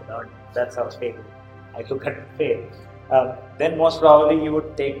integrating the learn, that's how failure. I look at fail. Then most probably you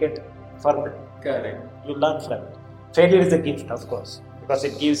would take it further. Correct. You learn from it. Failure is a gift, of course, because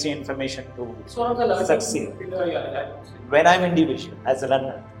it gives you information to succeed. When I'm individual, as a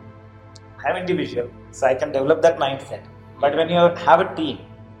runner, I'm individual, so I can develop that mindset. But when you have a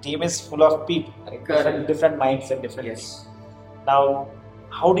team is full of people, different mindset, different. Yes. Now,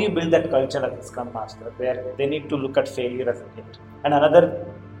 how do you build that culture as a Scrum Master, where they need to look at failure as a gift? And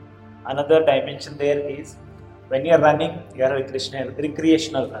another dimension there is, when you are running, you are a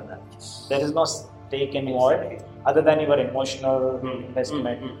recreational runner. There is no stake involved other than your emotional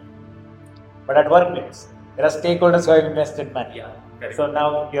investment. But at workplace, there are stakeholders who have invested money. So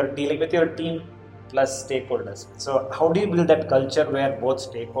now you are dealing with your team plus stakeholders. So how do you build that culture where both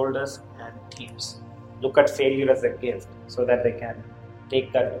stakeholders and teams look at failure as a gift so that they can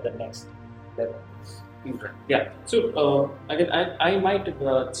take that to the next level? Yeah. So again, I might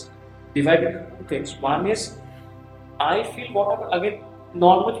divide it into two things. One is, I feel whatever, again,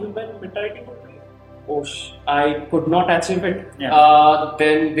 normal human mentality would be, oh, I could not achieve it,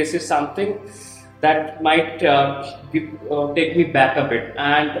 then this is something that might take me back a bit.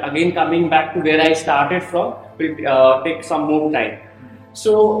 And again, coming back to where I started from, will take some more time.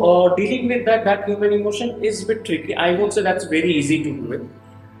 So dealing with that human emotion is a bit tricky. I won't say that's very easy to do it.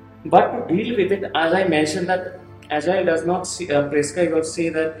 But to deal with it, as I mentioned, that Agile does not prescribe or say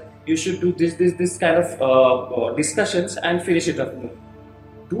that you should do this kind of discussions and finish it up.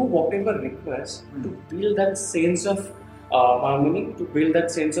 Do whatever requires to build that sense of harmony, to build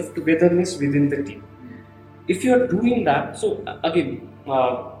that sense of togetherness within the team. If you are doing that, so again,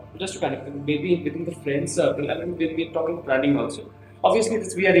 just to connect, maybe within the friends circle, I mean, when we are talking running also. Obviously,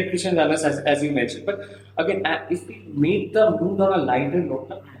 we are recreation runners as you mentioned, but again, if we make the mood on a lighter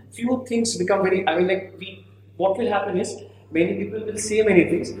note, few things become very. I mean, like what will happen is, many people will say many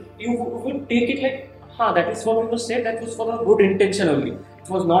things. You will take it like, that is what was said, that was for a good intention only. It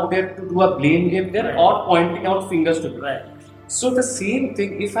was not there to do a blame game there or pointing out fingers to you. Right. So the same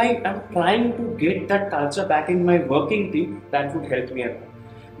thing, if I am trying to get that culture back in my working team, that would help me a lot.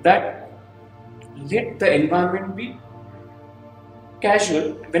 That let the environment be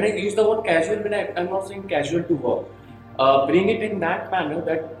casual. When I use the word casual, I'm not saying casual to work. Bring it in that manner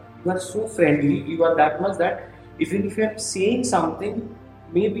that you are so friendly, you are that much that even if you are saying something,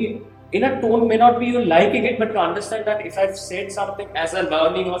 maybe in a tone may not be you liking it, but to understand that if I've said something as a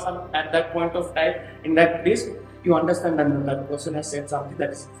learning or something at that point of time in that place, you understand that that person has said something that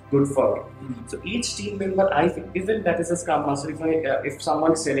is good for me. So each team member, I think, even that is a Scrum Master, if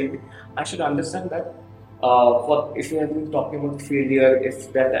someone is telling me, I should understand that if we have been talking about failure,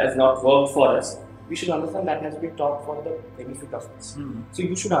 if that has not worked for us, we should understand that has been taught for the benefit of us. So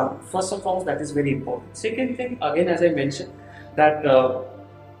you should, first and foremost, that is very important. Second thing, again, as I mentioned, that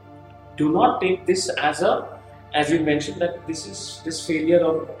do not take this as a, as you mentioned, that this is this failure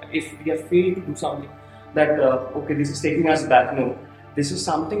of, if we have failed to do something, that okay, this is taking us back. No, this is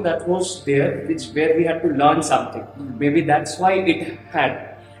something that was there, which where we had to learn something. Maybe that's why it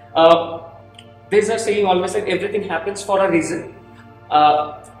had. There's a saying always that everything happens for a reason.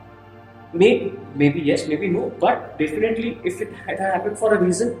 Maybe yes, maybe no, but definitely if it had happened for a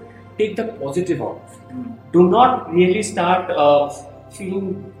reason, take the positive out. Do not really start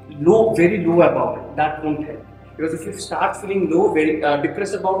feeling low, very low about it. That won't help. Because if you start feeling low, very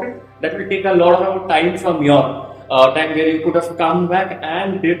depressed about it, that will take a lot of time from your time where you could have come back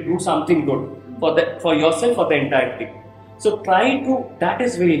and did do something good for yourself, for the entire team. So try to, that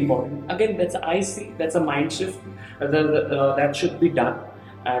is very important. Again, that's, I see, that's a mind shift that should be done.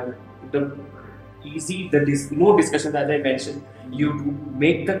 And the easy, no discussion, as I mentioned, you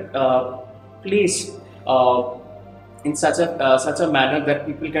make the place in such a manner that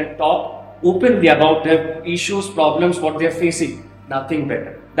people can talk openly about their issues, problems, what they are facing. Nothing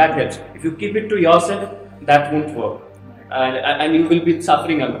better. That helps. If you keep it to yourself, that won't work, and you will be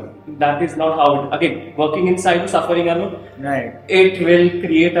suffering alone. That is not how it, again, working inside, suffering alone. Right. It will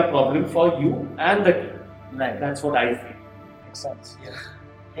create a problem for you and the team. Right. That's what I feel. Makes sense.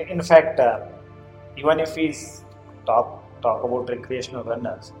 Yeah. In fact, even if we talk about recreational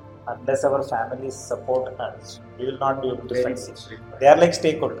runners, unless our families support us, we will not be able to succeed. They are like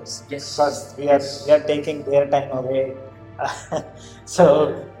stakeholders. Yes. Because we are taking their time away.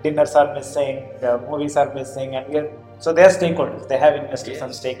 So dinners are missing, movies are missing, and so they are stakeholders. They have invested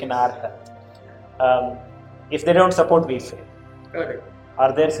some stake in our health. If they don't support, we fail. Correct.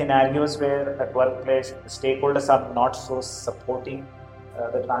 Are there scenarios where at workplace stakeholders are not so supporting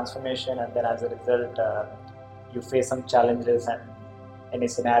the transformation, and then as a result you face some challenges, and any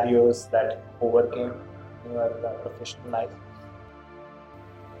scenarios that overcame in your professional life?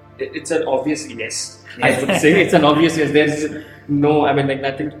 It's an obvious yes. I would say it's an obvious yes. There's no, I mean, like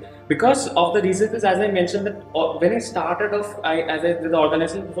nothing, because of the reason is, as I mentioned, that when I started off, the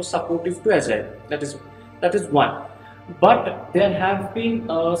organization was supportive to Agile. That is one. But there have been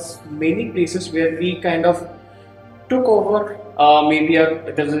many places where we kind of took over. Maybe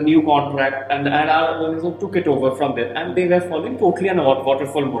there's a new contract, and our organization took it over from there, and they were following totally an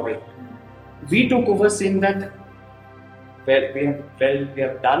waterfall model. We took over, saying that, we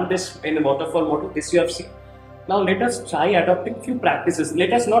have done this in a waterfall model. This you have seen. Now let us try adopting few practices.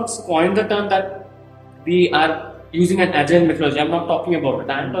 Let us not coin the term that we are using an agile methodology. I'm not talking about it.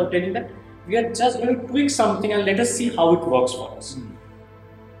 I'm telling that we are just going to tweak something and let us see how it works for us.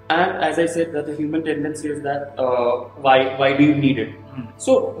 And as I said, that the human tendency is that why do you need it?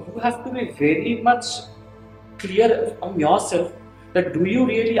 So you have to be very much clear on yourself that do you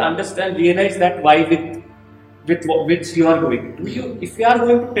really realize that why with which you are doing? If you are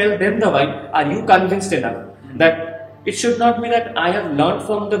going to tell them the why, are you convinced enough that it should not be that I have learned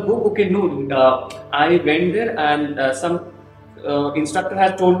from the book? Okay, no, I went there and some instructor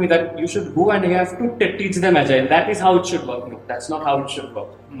has told me that you should go and you have to teach them agile. That is how it should work. No, that's not how it should work.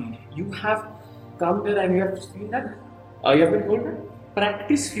 You have come there and you have seen that. You have been told that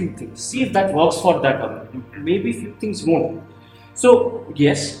practice few things. See if that works for that one. Maybe few things won't. So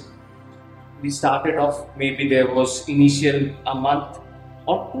yes, we started off. Maybe there was initial a month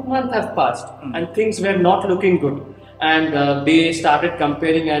or 2 months have passed and things were not looking good. And they started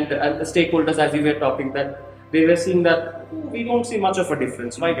comparing, and the stakeholders, as we were talking, that they were seeing that we don't see much of a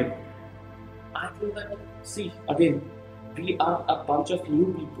difference. Why did? I think that, see, again, we are a bunch of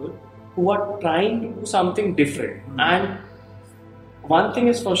new people who are trying to do something different. And one thing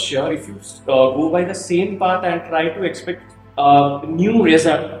is for sure, if you go by the same path and try to expect new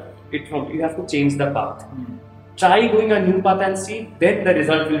result, you have to change the path. Try going a new path and see, then the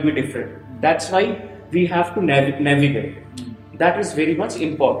result will be different. That's why we have to navigate. That is very much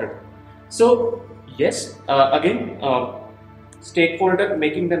important. So yes, again, stakeholder,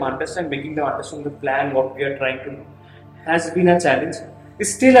 making them understand the plan, what we are trying to do, has been a challenge.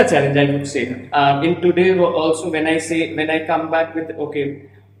 It's still a challenge, I would say. In today also, when I come back with, okay,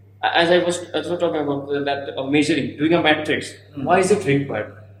 as I was also talking about that measuring, doing a matrix, why is it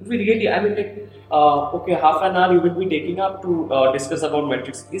required? We really, I mean, like, okay, half an hour you will be taking up to discuss about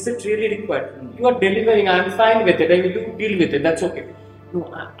metrics. Is it really required? You are delivering, I'm fine with it, I will deal with it, that's okay.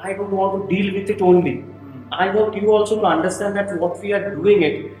 No, I don't want to deal with it only. I want you also to understand that what we are doing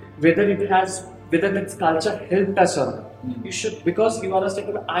it, whether this culture helped us or not. You should, because you are a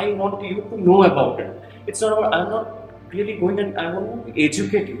stakeholder, I want you to know about it. It's not about, I'm not really going and I want to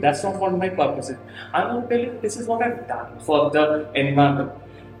educate you. That's not what my purpose is. I want to tell you this is what I've done for the environment.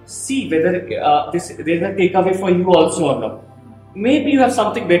 See whether there's a takeaway for you also or not. maybe you have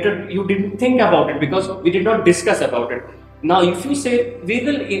something better, you didn't think about it because we did not discuss about it. Now if you say, we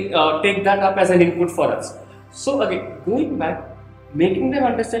will take that up as an input for us. So again, going back, making them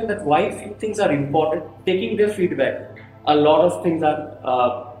understand that why few things are important, taking their feedback, a lot of things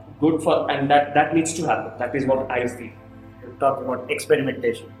are good for, and that needs to happen. That is what I feel. You're talking about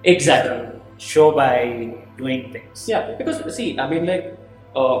experimentation. Exactly. Show by doing things. Yeah, because see, I mean, like,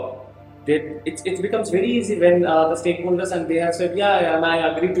 it becomes very easy when the stakeholders and they have said, yeah, I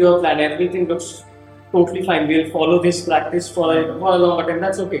agree to your plan, everything looks totally fine, we'll follow this practice for a long time,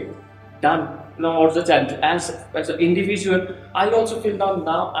 that's okay. Done. Now, what's the challenge? As an individual, I also feel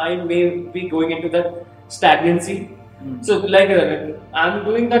now I may be going into that stagnancy. So, like, I'm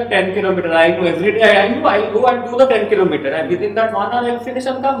doing the 10 kilometer, I know every day I go and do the 10 kilometer, and within that 1 hour I'll finish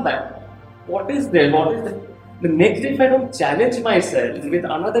and come back. What is there? What is the next day if I don't challenge myself with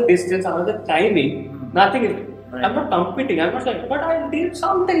another distance, another timing, nothing is. Right. I'm not competing, I'm not like, but I did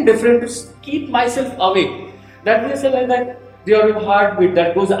something different to keep myself awake. That means like your heartbeat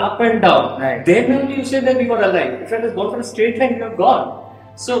that goes up and down. Right. Then only you say that you are alive. If I just go for a straight line, you are gone.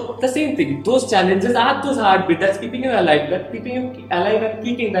 So the same thing, those challenges are those heartbeat that's keeping you alive, that's keeping you alive and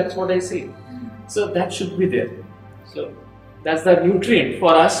kicking, that's what I say. So that should be there. So that's the nutrient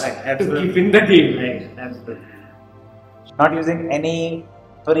for us to keep in the game. Right. Absolutely. Not using any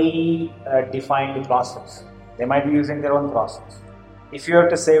pre-defined process. They might be using their own process. If you have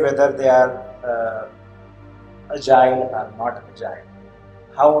to say whether they are agile or not agile,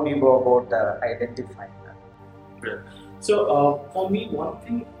 how would you go about identifying that? So for me, one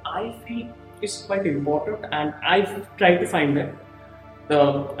thing I feel is quite important, and I've tried to find that.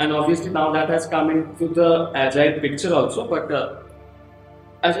 And obviously now that has come into the agile picture also, but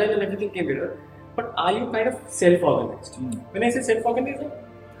agile and everything came later. But are you kind of self-organized? When I say self-organized,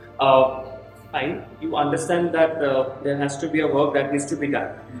 fine, you understand that there has to be a work that needs to be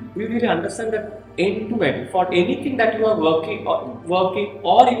done. You really understand that end to end, for anything that you are working or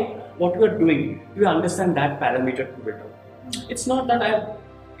what you are doing, you understand that parameter to better. It's not that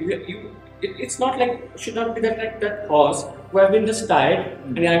it's not like, should not be that like that horse who have been just tired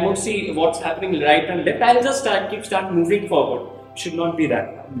and I won't see what's happening right and left, I'll just start moving forward. Should not be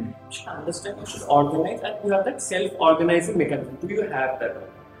that. You should understand, you should organize, and you have that self-organizing mechanism. Do you have that?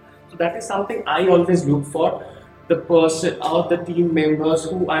 So that is something I always look for, the person or the team members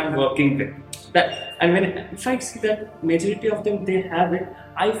who I am working with. And if I see that majority of them they have it,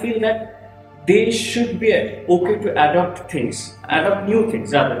 I feel that they should be okay to adopt new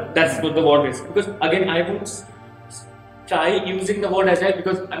things rather. That's what the word is. Because again, I would try using the word agile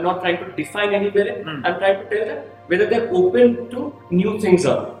because I'm not trying to define anybody. I'm trying to tell them whether they're open to new things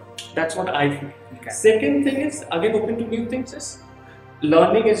or not. That's what I feel. Okay. Second thing is, again, open to new things is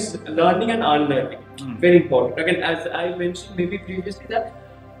learning and unlearning. Very important. Again, as I mentioned maybe previously, that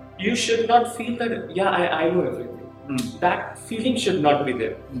you should not feel that I know everything. That feeling should not be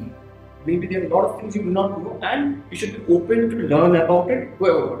there. Maybe there are a lot of things you do not know, and you should be open to learn about it.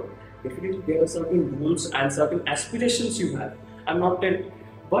 Definitely there are certain rules and certain aspirations you have. I'm not telling,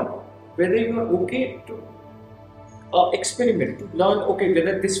 but whether you are okay to experiment, to learn,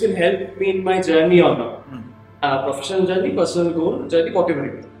 whether this will help me in my journey or not. Professional journey, personal goal journey, whatever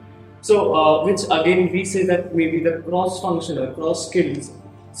it is. So, which again we say that maybe the cross-functional, cross-skills.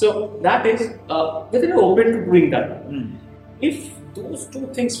 So that is whether you're open to doing that. If those two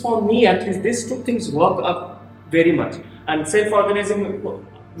things for me, at least these two things work up very much, and self-organizing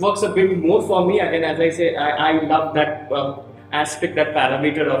works a bit more for me. Again, as I say, I love that aspect, that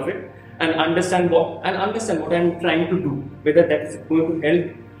parameter of it, and understand what I'm trying to do, whether that is going to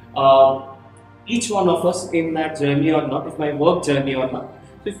help each one of us in that journey or not, if my work journey or not.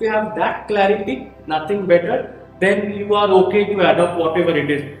 So if you have that clarity, nothing better, then you are okay to adopt whatever it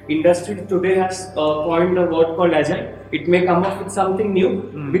is. Industry today has coined a word called agile. It may come up with something new,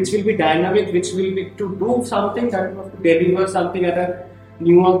 which will be dynamic, which will be to do something, that will deliver something at a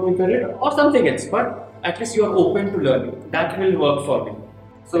newer, quicker rate, or something else. But at least you are open to learning. That will work for me.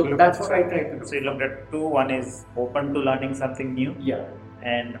 So that's what I try to do. So you looked at two. One is open to learning something new. Yeah.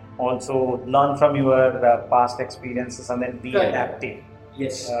 And also learn from your past experiences and then be adaptive.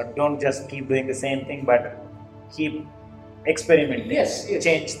 Yes. Don't just keep doing the same thing, but keep experimenting. Yes.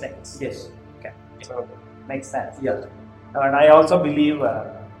 Change things. Yes. Okay. So makes sense. Yeah. And I also believe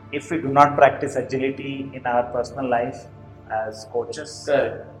if we do not practice agility in our personal life as coaches,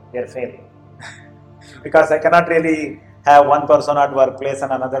 we are failing. Because I cannot really have one person at workplace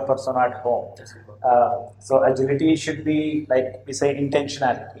and another person at home. So agility should be, like we say,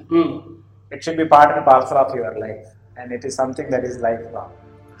 intentionality. It should be part and parcel of your life, and it is something that is lifelong.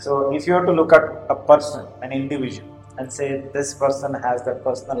 So if you have to look at a person, an individual, and say this person has that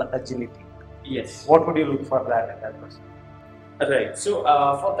personal agility? Yes. What would you look for that in that person? Right. So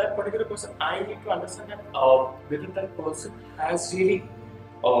for that particular person, I need to understand that whether that person has really,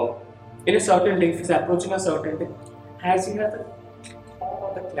 in a certain day, if he's approaching a certain day, has he had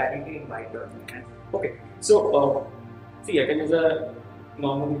all the clarity in mind? Okay. So see, again, as a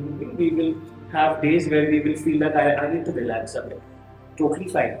normal human being, we will have days where we will feel that I need to relax a bit. Totally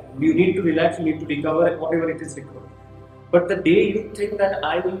fine. You need to relax. You need to recover whatever it is required. But the day you think that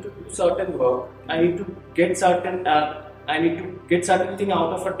I need to do certain work, I need to get certain thing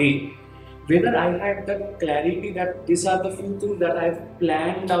out of a day, whether I have the clarity that these are the few things that I've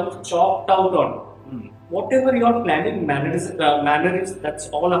planned out, chalked out on. Whatever your planning manner is, that's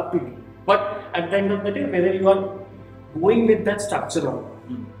all up to you. But at the end of the day, whether you are going with that structure or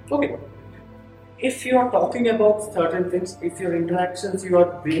not. Okay. If you are talking about certain things, if your interactions, you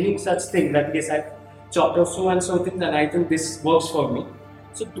are bringing such things that yes, I've chalked out so and so things and I think this works for me.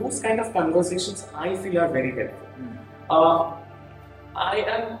 So those kind of conversations I feel are very helpful. I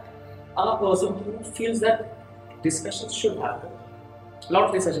am a person who feels that discussions should happen. A lot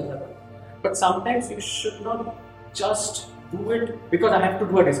of discussions happen. But sometimes you should not just do it because I have to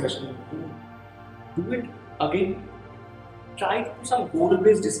do a discussion. Do it again. Try to do some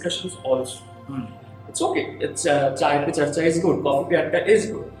goal-based discussions also. It's okay. It's chai pe charcha is good, coffee pe adda is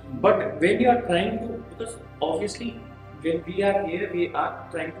good. But when you are trying to, because obviously when we are here, we are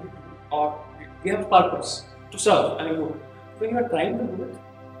trying to, or we have purpose to serve and go. When you are trying to do it,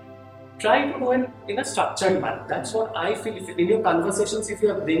 try to do it in a structured manner. That's what I feel. If in your conversations, if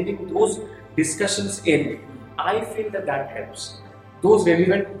you are bringing those discussions in, I feel that helps. Those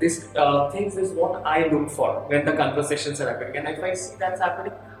relevant things is what I look for when the conversations are happening. And if I see that's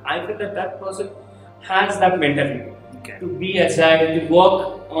happening, I feel that person has that mentality to be agile, to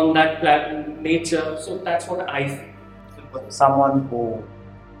work on that nature. So that's what I feel. Someone who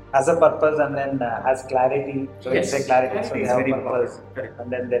has a purpose and then has clarity. So yes, it's a clarity, so they have a purpose,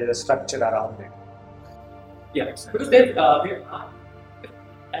 and then there is a structure around it. Yeah, because there are,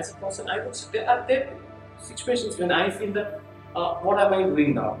 as a person, I would say there are situations when I feel that what am I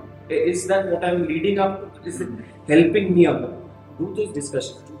doing now? Is that what I'm leading up to? Is it helping me out? Do those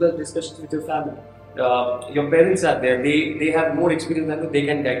discussions. Do the discussions with your family. Your parents are there. They have more experience than you. They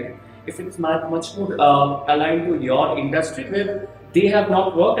can guide you. If it's much more aligned to your industry where they have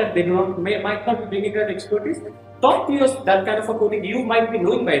not worked and they might not be bringing that expertise, talk to that kind of a coding. You might be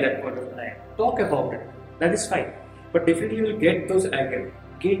knowing by that point of time. Talk about it. That is fine. But definitely you will get those ideas.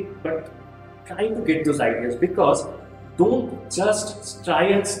 But try to get those ideas, because don't just try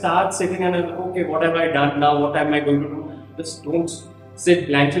and start sitting and okay, what have I done now? What am I going to do? Just don't sit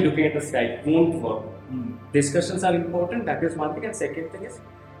blankly looking at the sky. It won't work. Discussions are important. That is one thing. And second thing is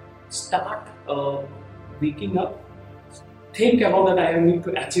start waking up. Think about that I need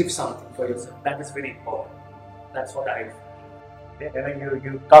to achieve something for yourself. That is very important. That's what I feel.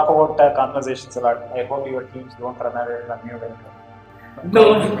 You talk about conversations a lot. I hope your teams don't run away from you.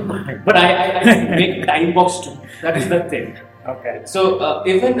 No, but I make time box too. That is the thing. Okay. So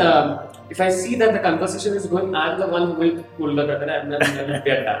even if I see that the conversation is going, I'm the one who will pull the curtain and then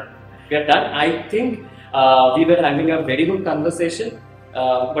we are done. We are done. I think we were having a very good conversation,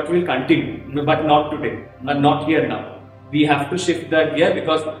 but we'll continue. But not today. Not here now. We have to shift the gear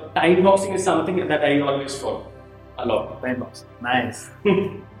because time boxing is something that I always follow a lot. Time boxing. Nice.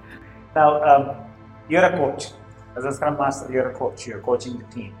 Now, you're a coach. As a Scrum Master, you're a coach. You're coaching the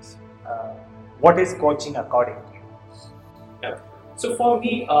teams. What is coaching according to you? Yeah. So for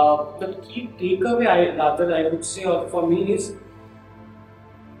me, the key takeaway I would say for me is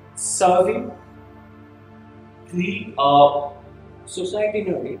serving the society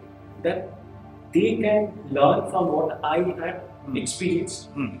in a way that they can learn from what I had experienced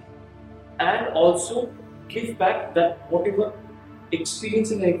and also give back that whatever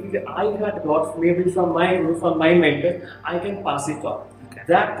experience and everything I had got maybe from my mentor, I can pass it on. Okay.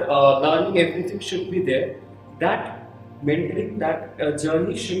 That learning everything should be there. That mentoring, that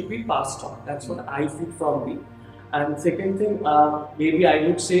journey should be passed on. That's what I feel from me. And second thing, maybe I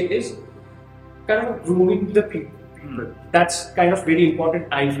would say is kind of grooming the people. That's kind of very important,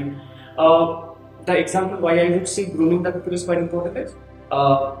 I feel. The example why I would say grooming the people is quite important is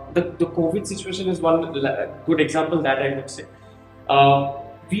the COVID situation is one good example that I would say.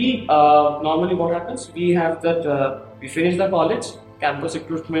 We normally what happens, we have that we finish the college, campus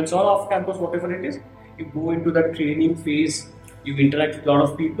recruitments or off campus, whatever it is, you go into the training phase, you interact with a lot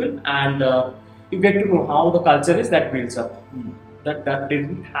of people and you get to know how the culture is that builds up. That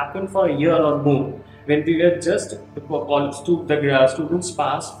didn't happen for a year or more. When we were just the students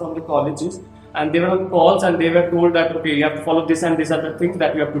passed from the colleges, and they were on calls and they were told that okay, you have to follow this and these are the things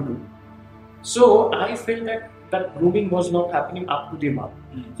that you have to do. So I felt that grooming was not happening up to the mark.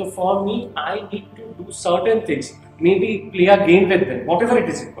 So for me, I need to do certain things, maybe play a game with them, whatever it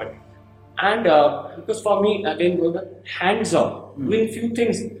is required. And because for me, again, go the hands-on, doing few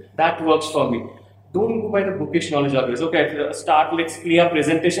things that works for me. Don't go by the bookish knowledge always. Okay, let's clear a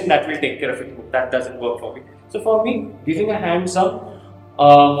presentation that will take care of it. That doesn't work for me. So for me, giving a hands-on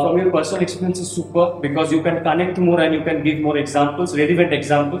from your personal experience is super because you can connect more and you can give more examples, relevant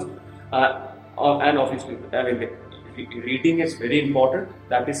examples. And obviously, I mean, reading is very important.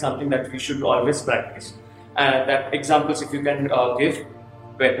 That is something that we should always practice. And that examples, if you can give,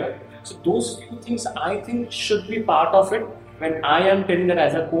 better. So those few things I think should be part of it. When I am telling that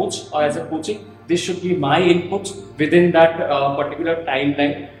as a coach or as a coaching, this should be my inputs within that particular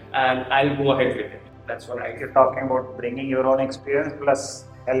timeline, and I'll go ahead with it. That's what I. You're talking about bringing your own experience plus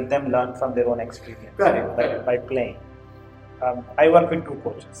help them learn from their own experience. Correct. By playing. I work with two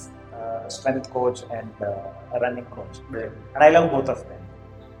coaches. Strength coach and a running coach, and I love both of them,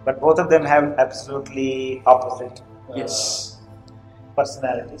 but both of them have absolutely opposite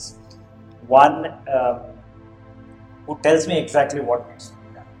personalities. One who tells me exactly what needs to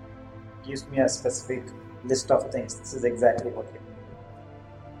be done, gives me a specific list of things. This is exactly what you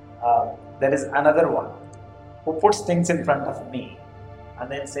need. There is another one who puts things in front of me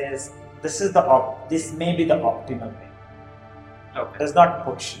and then says, this may be the optimal way. Okay. Does not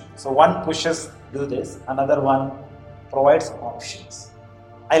push. So one pushes, do this, another one provides options.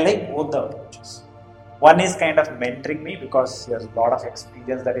 I like both the approaches. One is kind of mentoring me because he has a lot of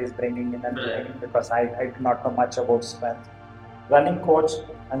experience that he is bringing in, and because I do not know much about strength. Running coach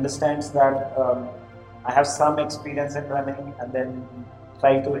understands that I have some experience in running and then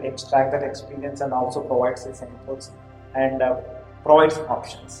try to extract that experience and also provides his inputs and provides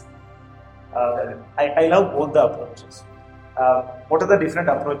options. I love both the approaches. What are the different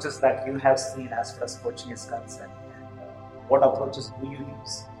approaches that you have seen as far as coaching is concerned? And, what approaches do you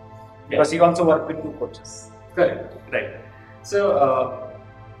use? Because you also work with two coaches. Correct. Right. So,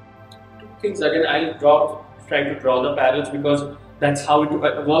 two things again. I'll try to draw the parallels because that's how it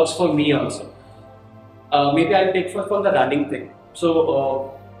works for me also. Maybe I'll take first for the running thing.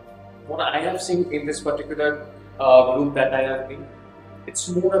 So, what I have seen in this particular group that I have been, it's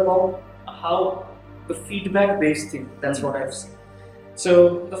more about how the feedback-based thing. That's what I've seen.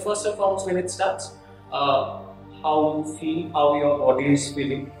 So, the first and foremost, when it starts, how you feel, how your body is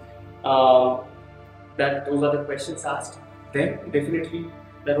feeling. That those are the questions asked. Then definitely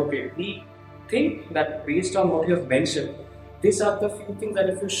that okay, we think that based on what you have mentioned, these are the few things that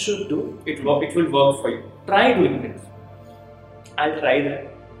if you should do, it will work for you. Try doing it. I'll try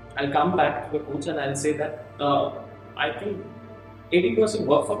that. I'll come back to the coach and I'll say that I think 80%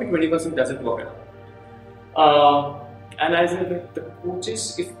 work for me, 20% doesn't work at all. And I say that the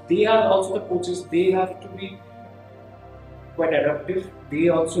coaches, if they are also the coaches, they have to be quite adaptive. They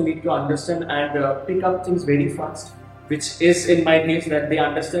also need to understand and pick up things very fast, which is in my case that they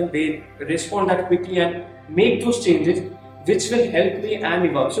understand, they respond that quickly and make those changes which will help me and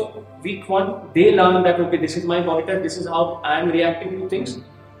evolve. So week one, they learn that okay, this is my monitor, this is how I am reacting to things.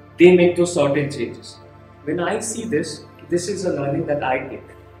 They make those certain changes. When I see this is a learning that I take.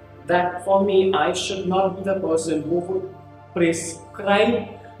 That for me, I should not be the person who would prescribe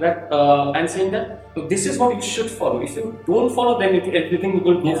that and saying that so this is what you should follow. If you don't follow, then everything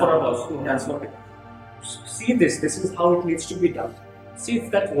will go for a loss. No, that's not it. See this is how it needs to be done. See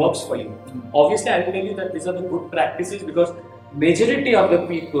if that works for you. Obviously, I will tell you that these are the good practices because majority of the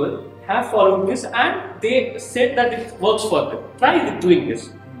people have followed this and they said that it works for them. Try doing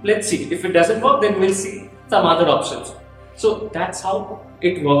this. Let's see. If it doesn't work, then we'll see some other options. So that's how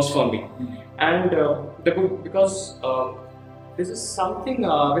it works for me. And because this is something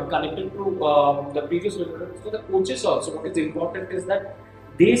connected to the previous video. So the coaches also, what is important is that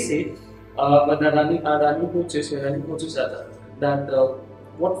they say, the running coaches that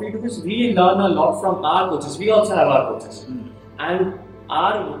what we do is we learn a lot from our coaches. We also have our coaches. And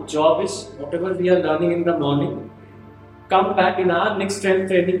our job is whatever we are learning in the morning, come back in our next strength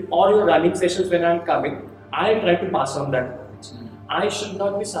training or your running sessions when I'm coming, I try to pass on that knowledge. I should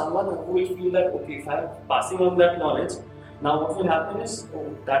not be someone who will feel that okay, if I'm passing on that knowledge, now what will happen is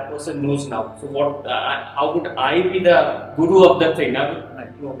that person knows now. So what? How would I be the guru of the thing?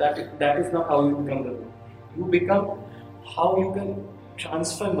 No, that is not how you become the guru. You become how you can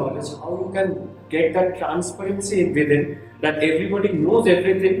transfer knowledge, how you can get that transparency within, that everybody knows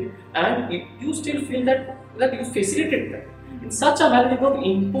everything, and you still feel that you facilitate that in such a manner. You don't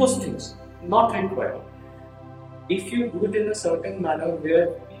impose things, not required. If you do it in a certain manner where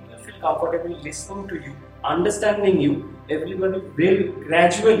people feel comfortable listening to you, understanding you, everybody will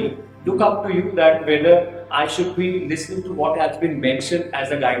gradually look up to you that whether I should be listening to what has been mentioned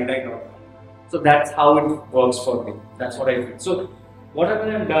as a guideline or not. So that's how it works for me. That's what I feel. So whatever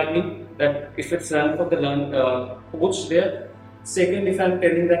I'm learning, that if it's run for the coach there. Second, if I'm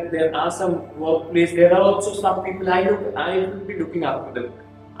telling that there are some workplace, there are also some people I will be looking up to them.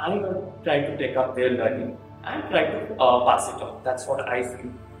 I will try to take up their learning and try to pass it on. That's what I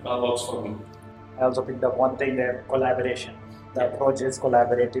feel works for me. I also picked up one thing there, collaboration. The approach is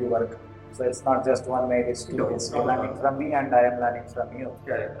collaborative work. So it's not just one way, it's two. It's you learning from me and I am learning from you.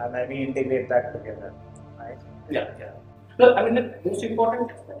 Yeah. And then we integrate that together. Right? Yeah. So, I mean, the most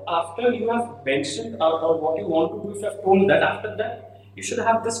important, after you have mentioned or what you want to do, if you have told that, after that, you should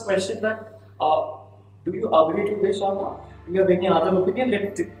have this question that, do you agree to this or not? Do you have any other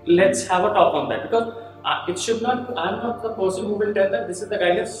opinion? Let's have a talk on that. Because it should not, I'm not the person who will tell that this is the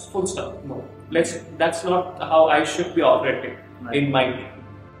guidance, full stop. No. That's not how I should be operating in my team.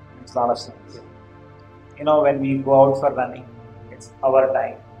 Makes a lot of sense. You know, when we go out for running, it's our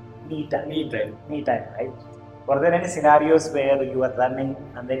time, me time, right? Were there any scenarios where you were running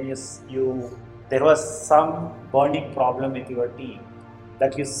and then there was some bonding problem with your team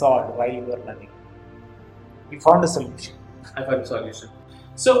that you solved while you were running? You found a solution. I found a solution.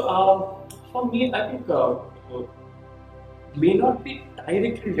 So for me, I think may not be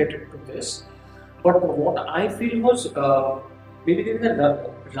directly related to this, but what I feel was maybe during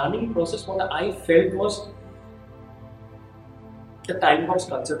the running process, what I felt was the time box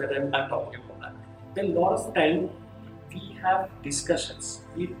culture that I'm talking about. A lot of time we have discussions.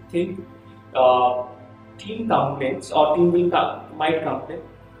 We think team complaints or team might complain.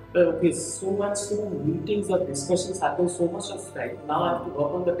 Okay, so many meetings or discussions happen so much of time. Now I have to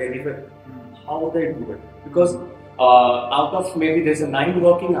work on the delivery. How would I do it? Because out of maybe there's a 9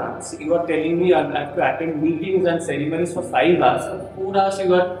 working hours, you are telling me I have to attend meetings and ceremonies for 5 hours. For 4 hours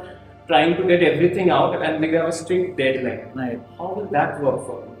you are trying to get everything out and maybe have a strict deadline. Right. How will that work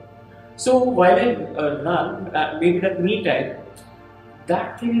for me? So while I run, maybe that me time,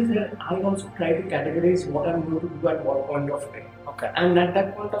 that thing is that I also try to categorize what I'm going to do at what point of time. Okay. And at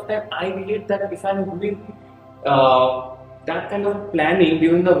that point of time, I relate that if I'm doing that kind of planning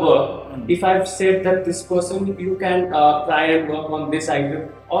during the work, if I've said that this person, you can try and work on this item,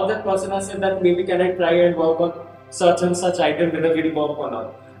 or that person has said that maybe can I try and work on such and such item whether we'll work or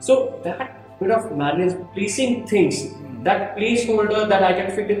not. So that bit of placing things, that placeholder that I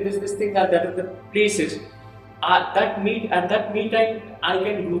can fit in this thing, that is the places, at that meet time I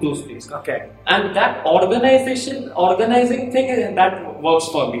can do those things. Okay. And that organizing thing, that works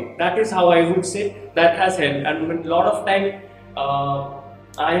for me. That is how I would say that has helped. And a lot of time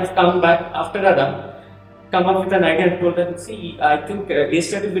I have come back after a run, come up with an idea and told them, see, I think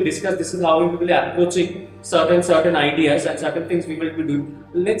yesterday we discussed this is how we will be approaching certain ideas and certain things we will be doing.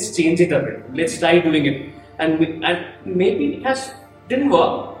 Let's change it a bit. Let's try doing it. And maybe it didn't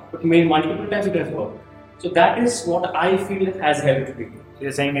work, but maybe multiple times it has worked. So that is what I feel has helped me.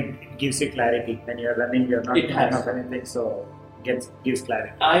 You're saying it gives you clarity when you're running. You're not thinking of anything, so it gives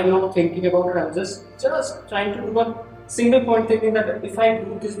clarity. I'm not thinking about it. I'm just trying to do a single point, thinking that if I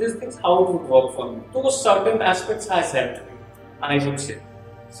do these things, how it would work for me. Those certain aspects has helped me, I would say.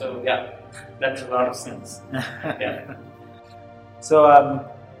 So yeah, that's a lot of sense. Yeah. So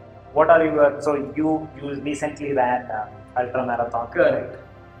what are your? So you recently ran ultra marathon. Correct.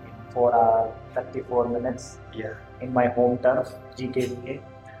 In 4 hours 34 minutes. Yeah. In my home turf, GKK.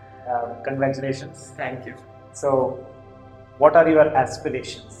 Congratulations. Thank you. So, what are your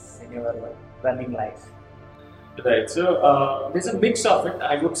aspirations in your running life? Right. So there's a mix of it.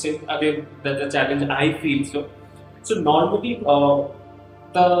 I would say again the challenge I feel so. So normally what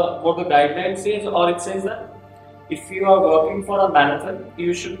the guideline says, or it says that if you are working for a marathon,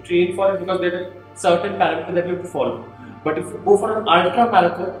 you should train for it because there are certain parameters that you have to follow. But if you go for an ultra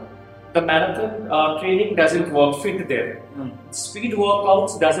marathon, the marathon training doesn't fit there. Speed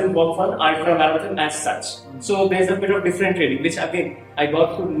workouts doesn't work for an ultra marathon as such. So there's a bit of different training, which again I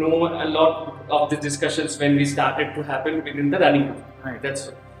got to know a lot of the discussions when we started to happen within the running group. Right.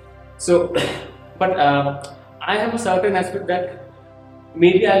 That's so. But I have a certain aspect that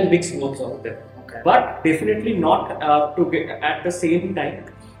maybe I'll mix both of them. Okay. But definitely not to get at the same time.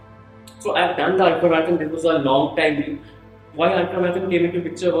 So I've done the ultra marathon. This was a long time. Why ultra marathon came into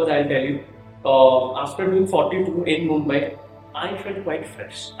picture was, I'll tell you, after doing 42 in Mumbai, I felt quite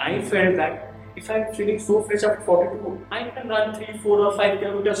fresh. I felt that if I'm feeling so fresh after 42, I can run 3, 4 or 5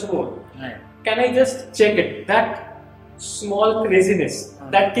 kilometers more. Right. Can I just check it? That small craziness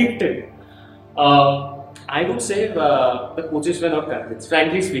that kicked in. I would say the coaches were not convinced.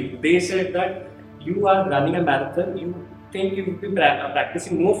 Frankly speaking, they said that you are running a marathon. You think you will be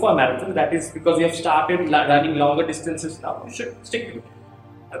practicing more for a marathon. That is because you have started running longer distances now. You should stick to it.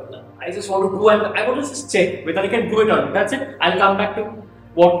 I just want to do, and I want to just check whether I can do it or not. That's it. I'll come back to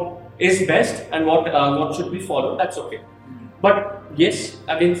what is best and what should be followed. That's okay. But yes,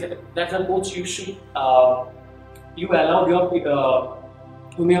 again, that's a coach. You should you allow your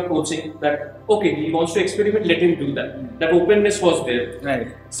whom you are coaching that okay, he wants to experiment. Let him do that. That openness was there.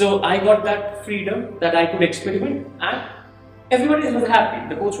 Right. So I got that freedom that I could experiment, and everybody was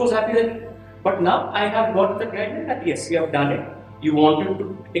happy. The coach was happy that. But now I have got the guidance that yes, you have done it. You wanted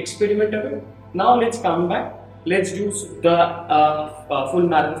to experiment a bit. Now let's come back. Let's do the full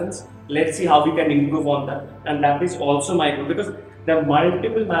marathons. Let's see how we can improve on that. And that is also my goal because there are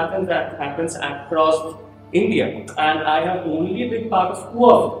multiple marathons that happens across India, and I have only been part of 2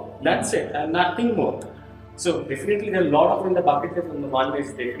 of them. That's it, and nothing more. So definitely there are a lot of in the bucket list, and the one is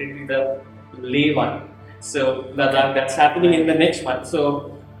definitely the E01. So that's happening in the next month.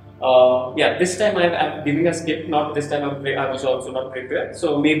 So. Yeah, this time I'm giving a skip. Not this time I was also not prepared.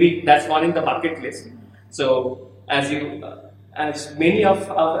 So maybe that's one in the bucket list. So as many of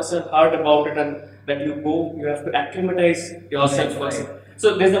us have heard about it, and that you have to acclimatize yourself first.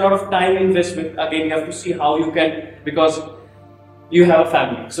 So there's a lot of time investment. Again, you have to see how you can, because you have a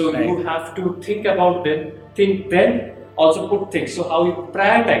family. So you have to think about them. Then also put things. So how you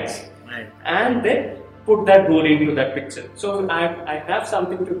prioritize, and then put that goal into that picture. So I have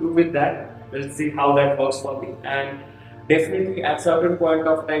something to do with that. We'll see how that works for me. And definitely at certain point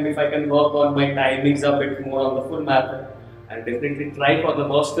of time, if I can work on my timings a bit more on the full marathon, I'll definitely try for the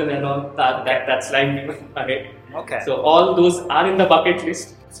Boston and all that's lying ahead. Okay. So all those are in the bucket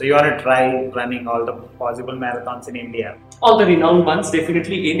list. So you want to try running all the possible marathons in India? All the renowned ones,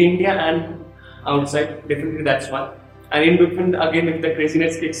 definitely in India and outside. Definitely that's one. And in between, again, if the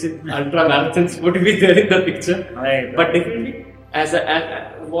craziness kicks in, ultra marathons would be there in the picture. Right. But definitely,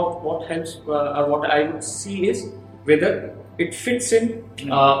 what helps or what I would see is whether it fits in.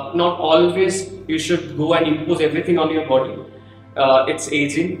 Not always you should go and impose everything on your body. It's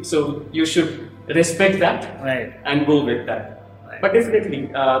aging, so you should respect that and go with that. Right. But definitely,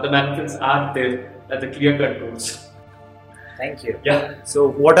 the marathons are there at the clear controls. Thank you. Yeah. So,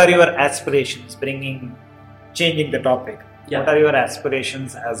 what are your aspirations? Changing the topic. Yeah. What are your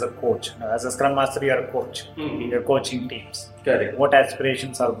aspirations as a coach? As a Scrum Master, you are a coach. You're coaching teams. Correct. What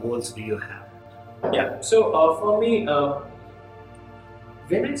aspirations or goals do you have? Yeah. So for me,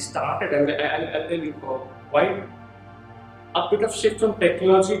 when I started, I'll tell you why a bit of shift from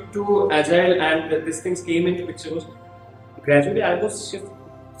technology to agile, and these things came into picture. Was gradually I was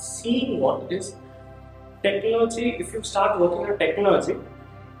seeing what is technology. If you start working on technology,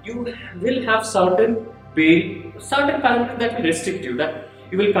 you will have certain parameters that will restrict you, that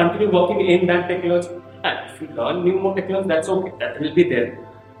you will continue working in that technology, and if you learn more technology, that's okay, that will be there.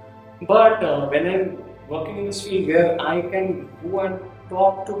 But when I'm working in this field where I can go and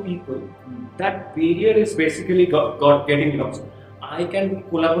talk to people, that barrier is basically getting lost. I can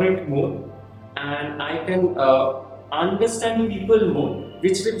collaborate more, and I can understand people more,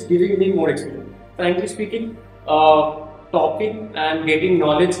 which is giving me more experience. Frankly speaking, talking and getting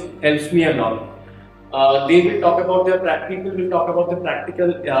knowledge helps me a lot. They will talk about people will talk about the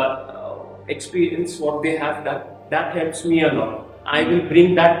practical experience, what they have done. That helps me a lot. I will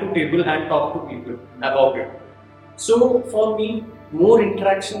bring that to table and talk to people about it. So for me, more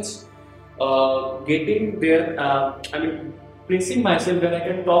interactions, getting there, placing myself where I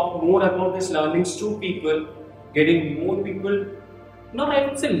can talk more about these learnings to people, getting more people, not I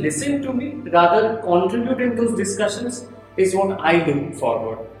would say listen to me, rather contribute in those discussions is what I look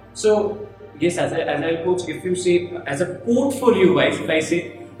forward. So yes, as a coach, if you say as a portfolio wise, if I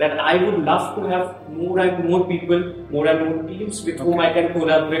say that I would love to have more and more people, more and more teams with whom I can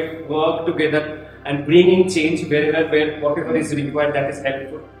collaborate, work together, and bring in change wherever, whatever is required that is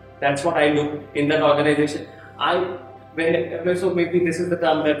helpful. That's what I look in that organization. So maybe this is the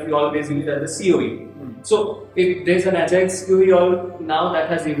term that we always use as the COE. So if there's an agile COE now that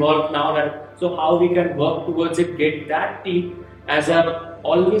has evolved so how we can work towards it, get that team as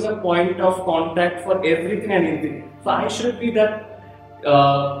always a point of contact for everything and anything. So I should be that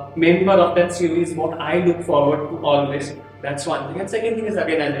member of that COE is what I look forward to always. That's one thing. And second thing is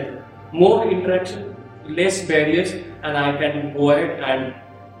again more interaction, less barriers, and I can go ahead and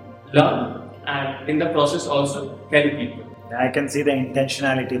learn, and in the process also help people. I can see the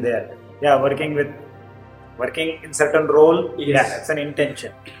intentionality there. Yeah, working in certain role, yeah, it's an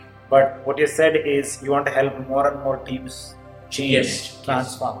intention. But what you said is you want to help more and more teams change,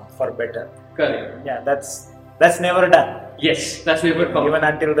 transform for better. Correct. Yeah, that's never done. Yes, that's never common. Even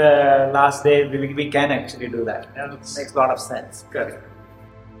until the last day, we can actually do that. And it makes a lot of sense. Correct.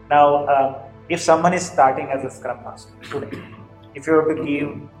 Now, if someone is starting as a Scrum Master today, if you were to give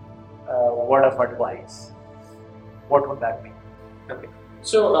a word of advice, what would that be? Okay.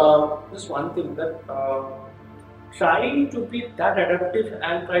 So, just one thing that try to be that adaptive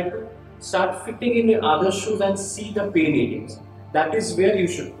and try to start fitting in your other shoes and see the pain areas. That is where you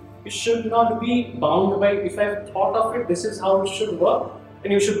should. You should not be bound by, if I've thought of it, this is how it should work,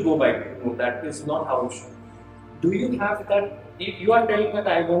 and you should go by it. No, that is not how it should. Do you have that? If you are telling that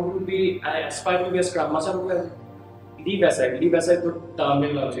I want to be, I aspire to be a Scrum Master, well, leave aside the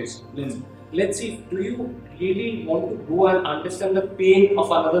terminologies. Let's see, do you really want to go and understand the pain of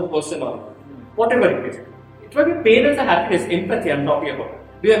another person or not? Whatever it is. It might be pain as a happiness, empathy I'm talking about.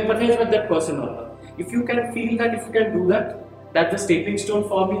 Do you empathize with that person or not? If you can feel that, if you can do that, that's the stepping stone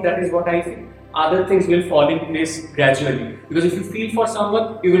for me, that is what I feel. Other things will fall in place gradually. Because if you feel for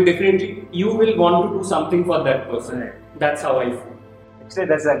someone, you will want to do something for that person. Right. That's how I feel. Actually,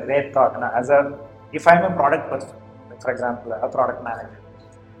 that's a great thought. Now, if I'm a product person, for example, a product manager,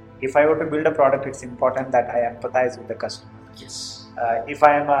 if I were to build a product, it's important that I empathize with the customer. Yes. If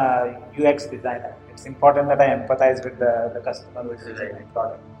I am a UX designer, it's important that I empathize with the customer who is designing the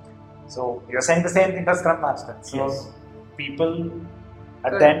product. So you're saying the same thing as Scrum Master. So Yes. people,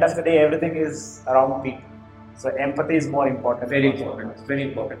 at the end of the day, everything is around people. So empathy is more important. Very important. Very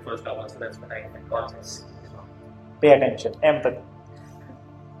important for Scrum Master. That's what I got this. Pay attention, empathy.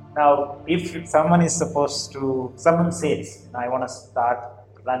 Now, if someone says, I want to start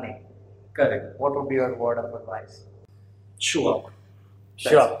running, Correct. what would be your word of advice? Sure.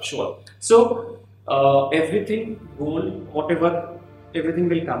 Sure. Sure. So, everything, goal, whatever, everything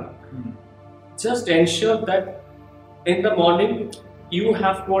will come. Just ensure that in the morning, you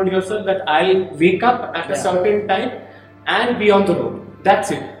have told yourself that I'll wake up at a certain time and be on the road.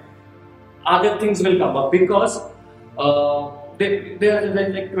 That's it. Other things will come up because there are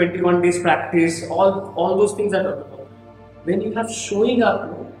like 21 days practice, all those things are. When you have showing up,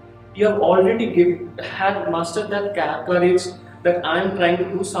 you have already had mastered that courage that I am trying to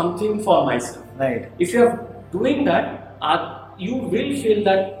do something for myself. Right. If you are doing that, you will feel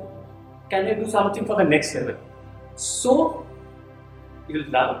that can I do something for the next level. So you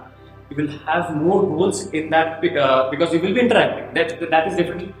will learn. You will have more goals in that because you will be interacting. That is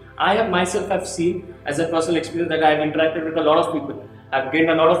different. I have seen as a personal experience that I have interacted with a lot of people. I've gained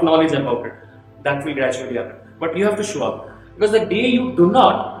a lot of knowledge about it. That will gradually happen. But you have to show up. Because the day you do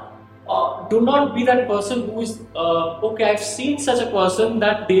not be that person who is, okay, I've seen such a person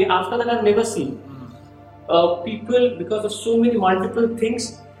that day, after that I've never seen. People, because of so many multiple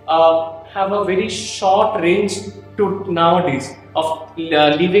things, have a very short range to nowadays of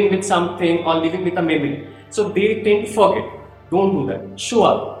living with something or living with a memory. So they tend to forget. Don't do that. Show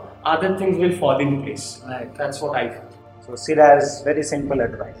up. Other things will fall in place. Right. That's what I feel. So see that as very simple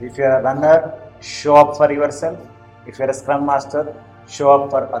advice. If you're a runner, show up for yourself. If you're a Scrum Master, show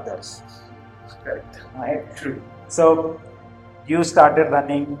up for others. Correct. Right? True. So you started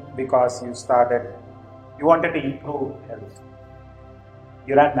running because you wanted to improve health.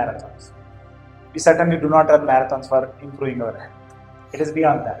 You ran marathons. We certainly do not run marathons for improving our health. It is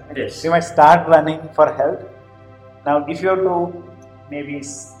beyond that. Yes. You might start running for health. Now, if you have to maybe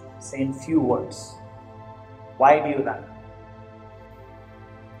say in few words, why do you run?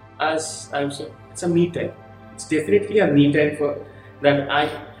 As I was saying, it's a me time. It's definitely a me time for that.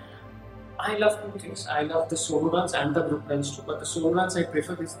 I love two things. I love the solo runs and the group runs too. But the solo runs I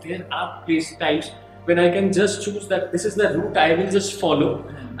prefer because there are times when I can just choose that this is the route I will just follow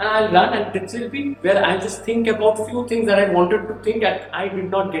and I'll run, and this will be where I just think about few things that I wanted to think and I did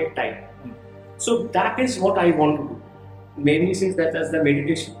not get time. So that is what I want to do. Many things that as the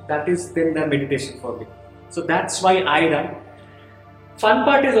meditation, that is then the meditation for me. So that's why I run. Fun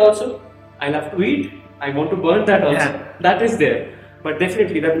part is also, I love to eat. I want to burn that also. Yeah. That is there. But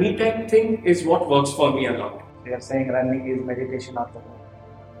definitely the me time thing is what works for me a lot. We are saying running is meditation of the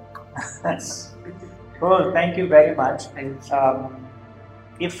mind. Cool, thank you very much.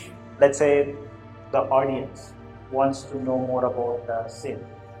 If, let's say, the audience wants to know more about SIM,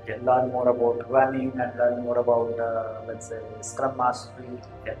 learn more about running and learn more about, let's say, Scrum Mastery,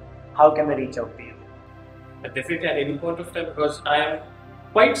 how can they reach out to you? Definitely at any point of time, because I am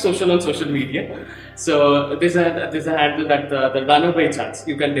quite social on social media. So there's a handle that the runner by chance.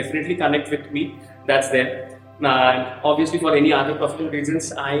 You can definitely connect with me. That's there. And obviously for any other professional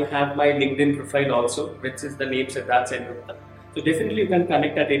reasons, I have my LinkedIn profile also, which is the name Siddharth Sengupta. So definitely you can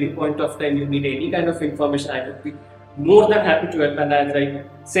connect at any point of time. You need any kind of information, I would be more than happy to help. And as I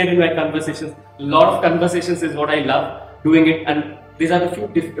said in my conversations, a lot of conversations is what I love doing it, and these are the few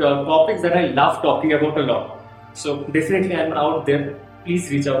topics that I love talking about a lot. So definitely I'm out there. Please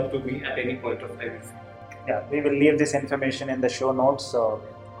reach out to me at any point of time. Yeah, we will leave this information in the show notes, so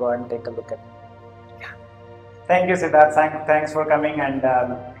go and take a look at it. Yeah. Thank you, Siddharth. Thanks for coming and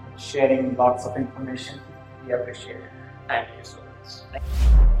sharing lots of information. We appreciate it. Thank you so much.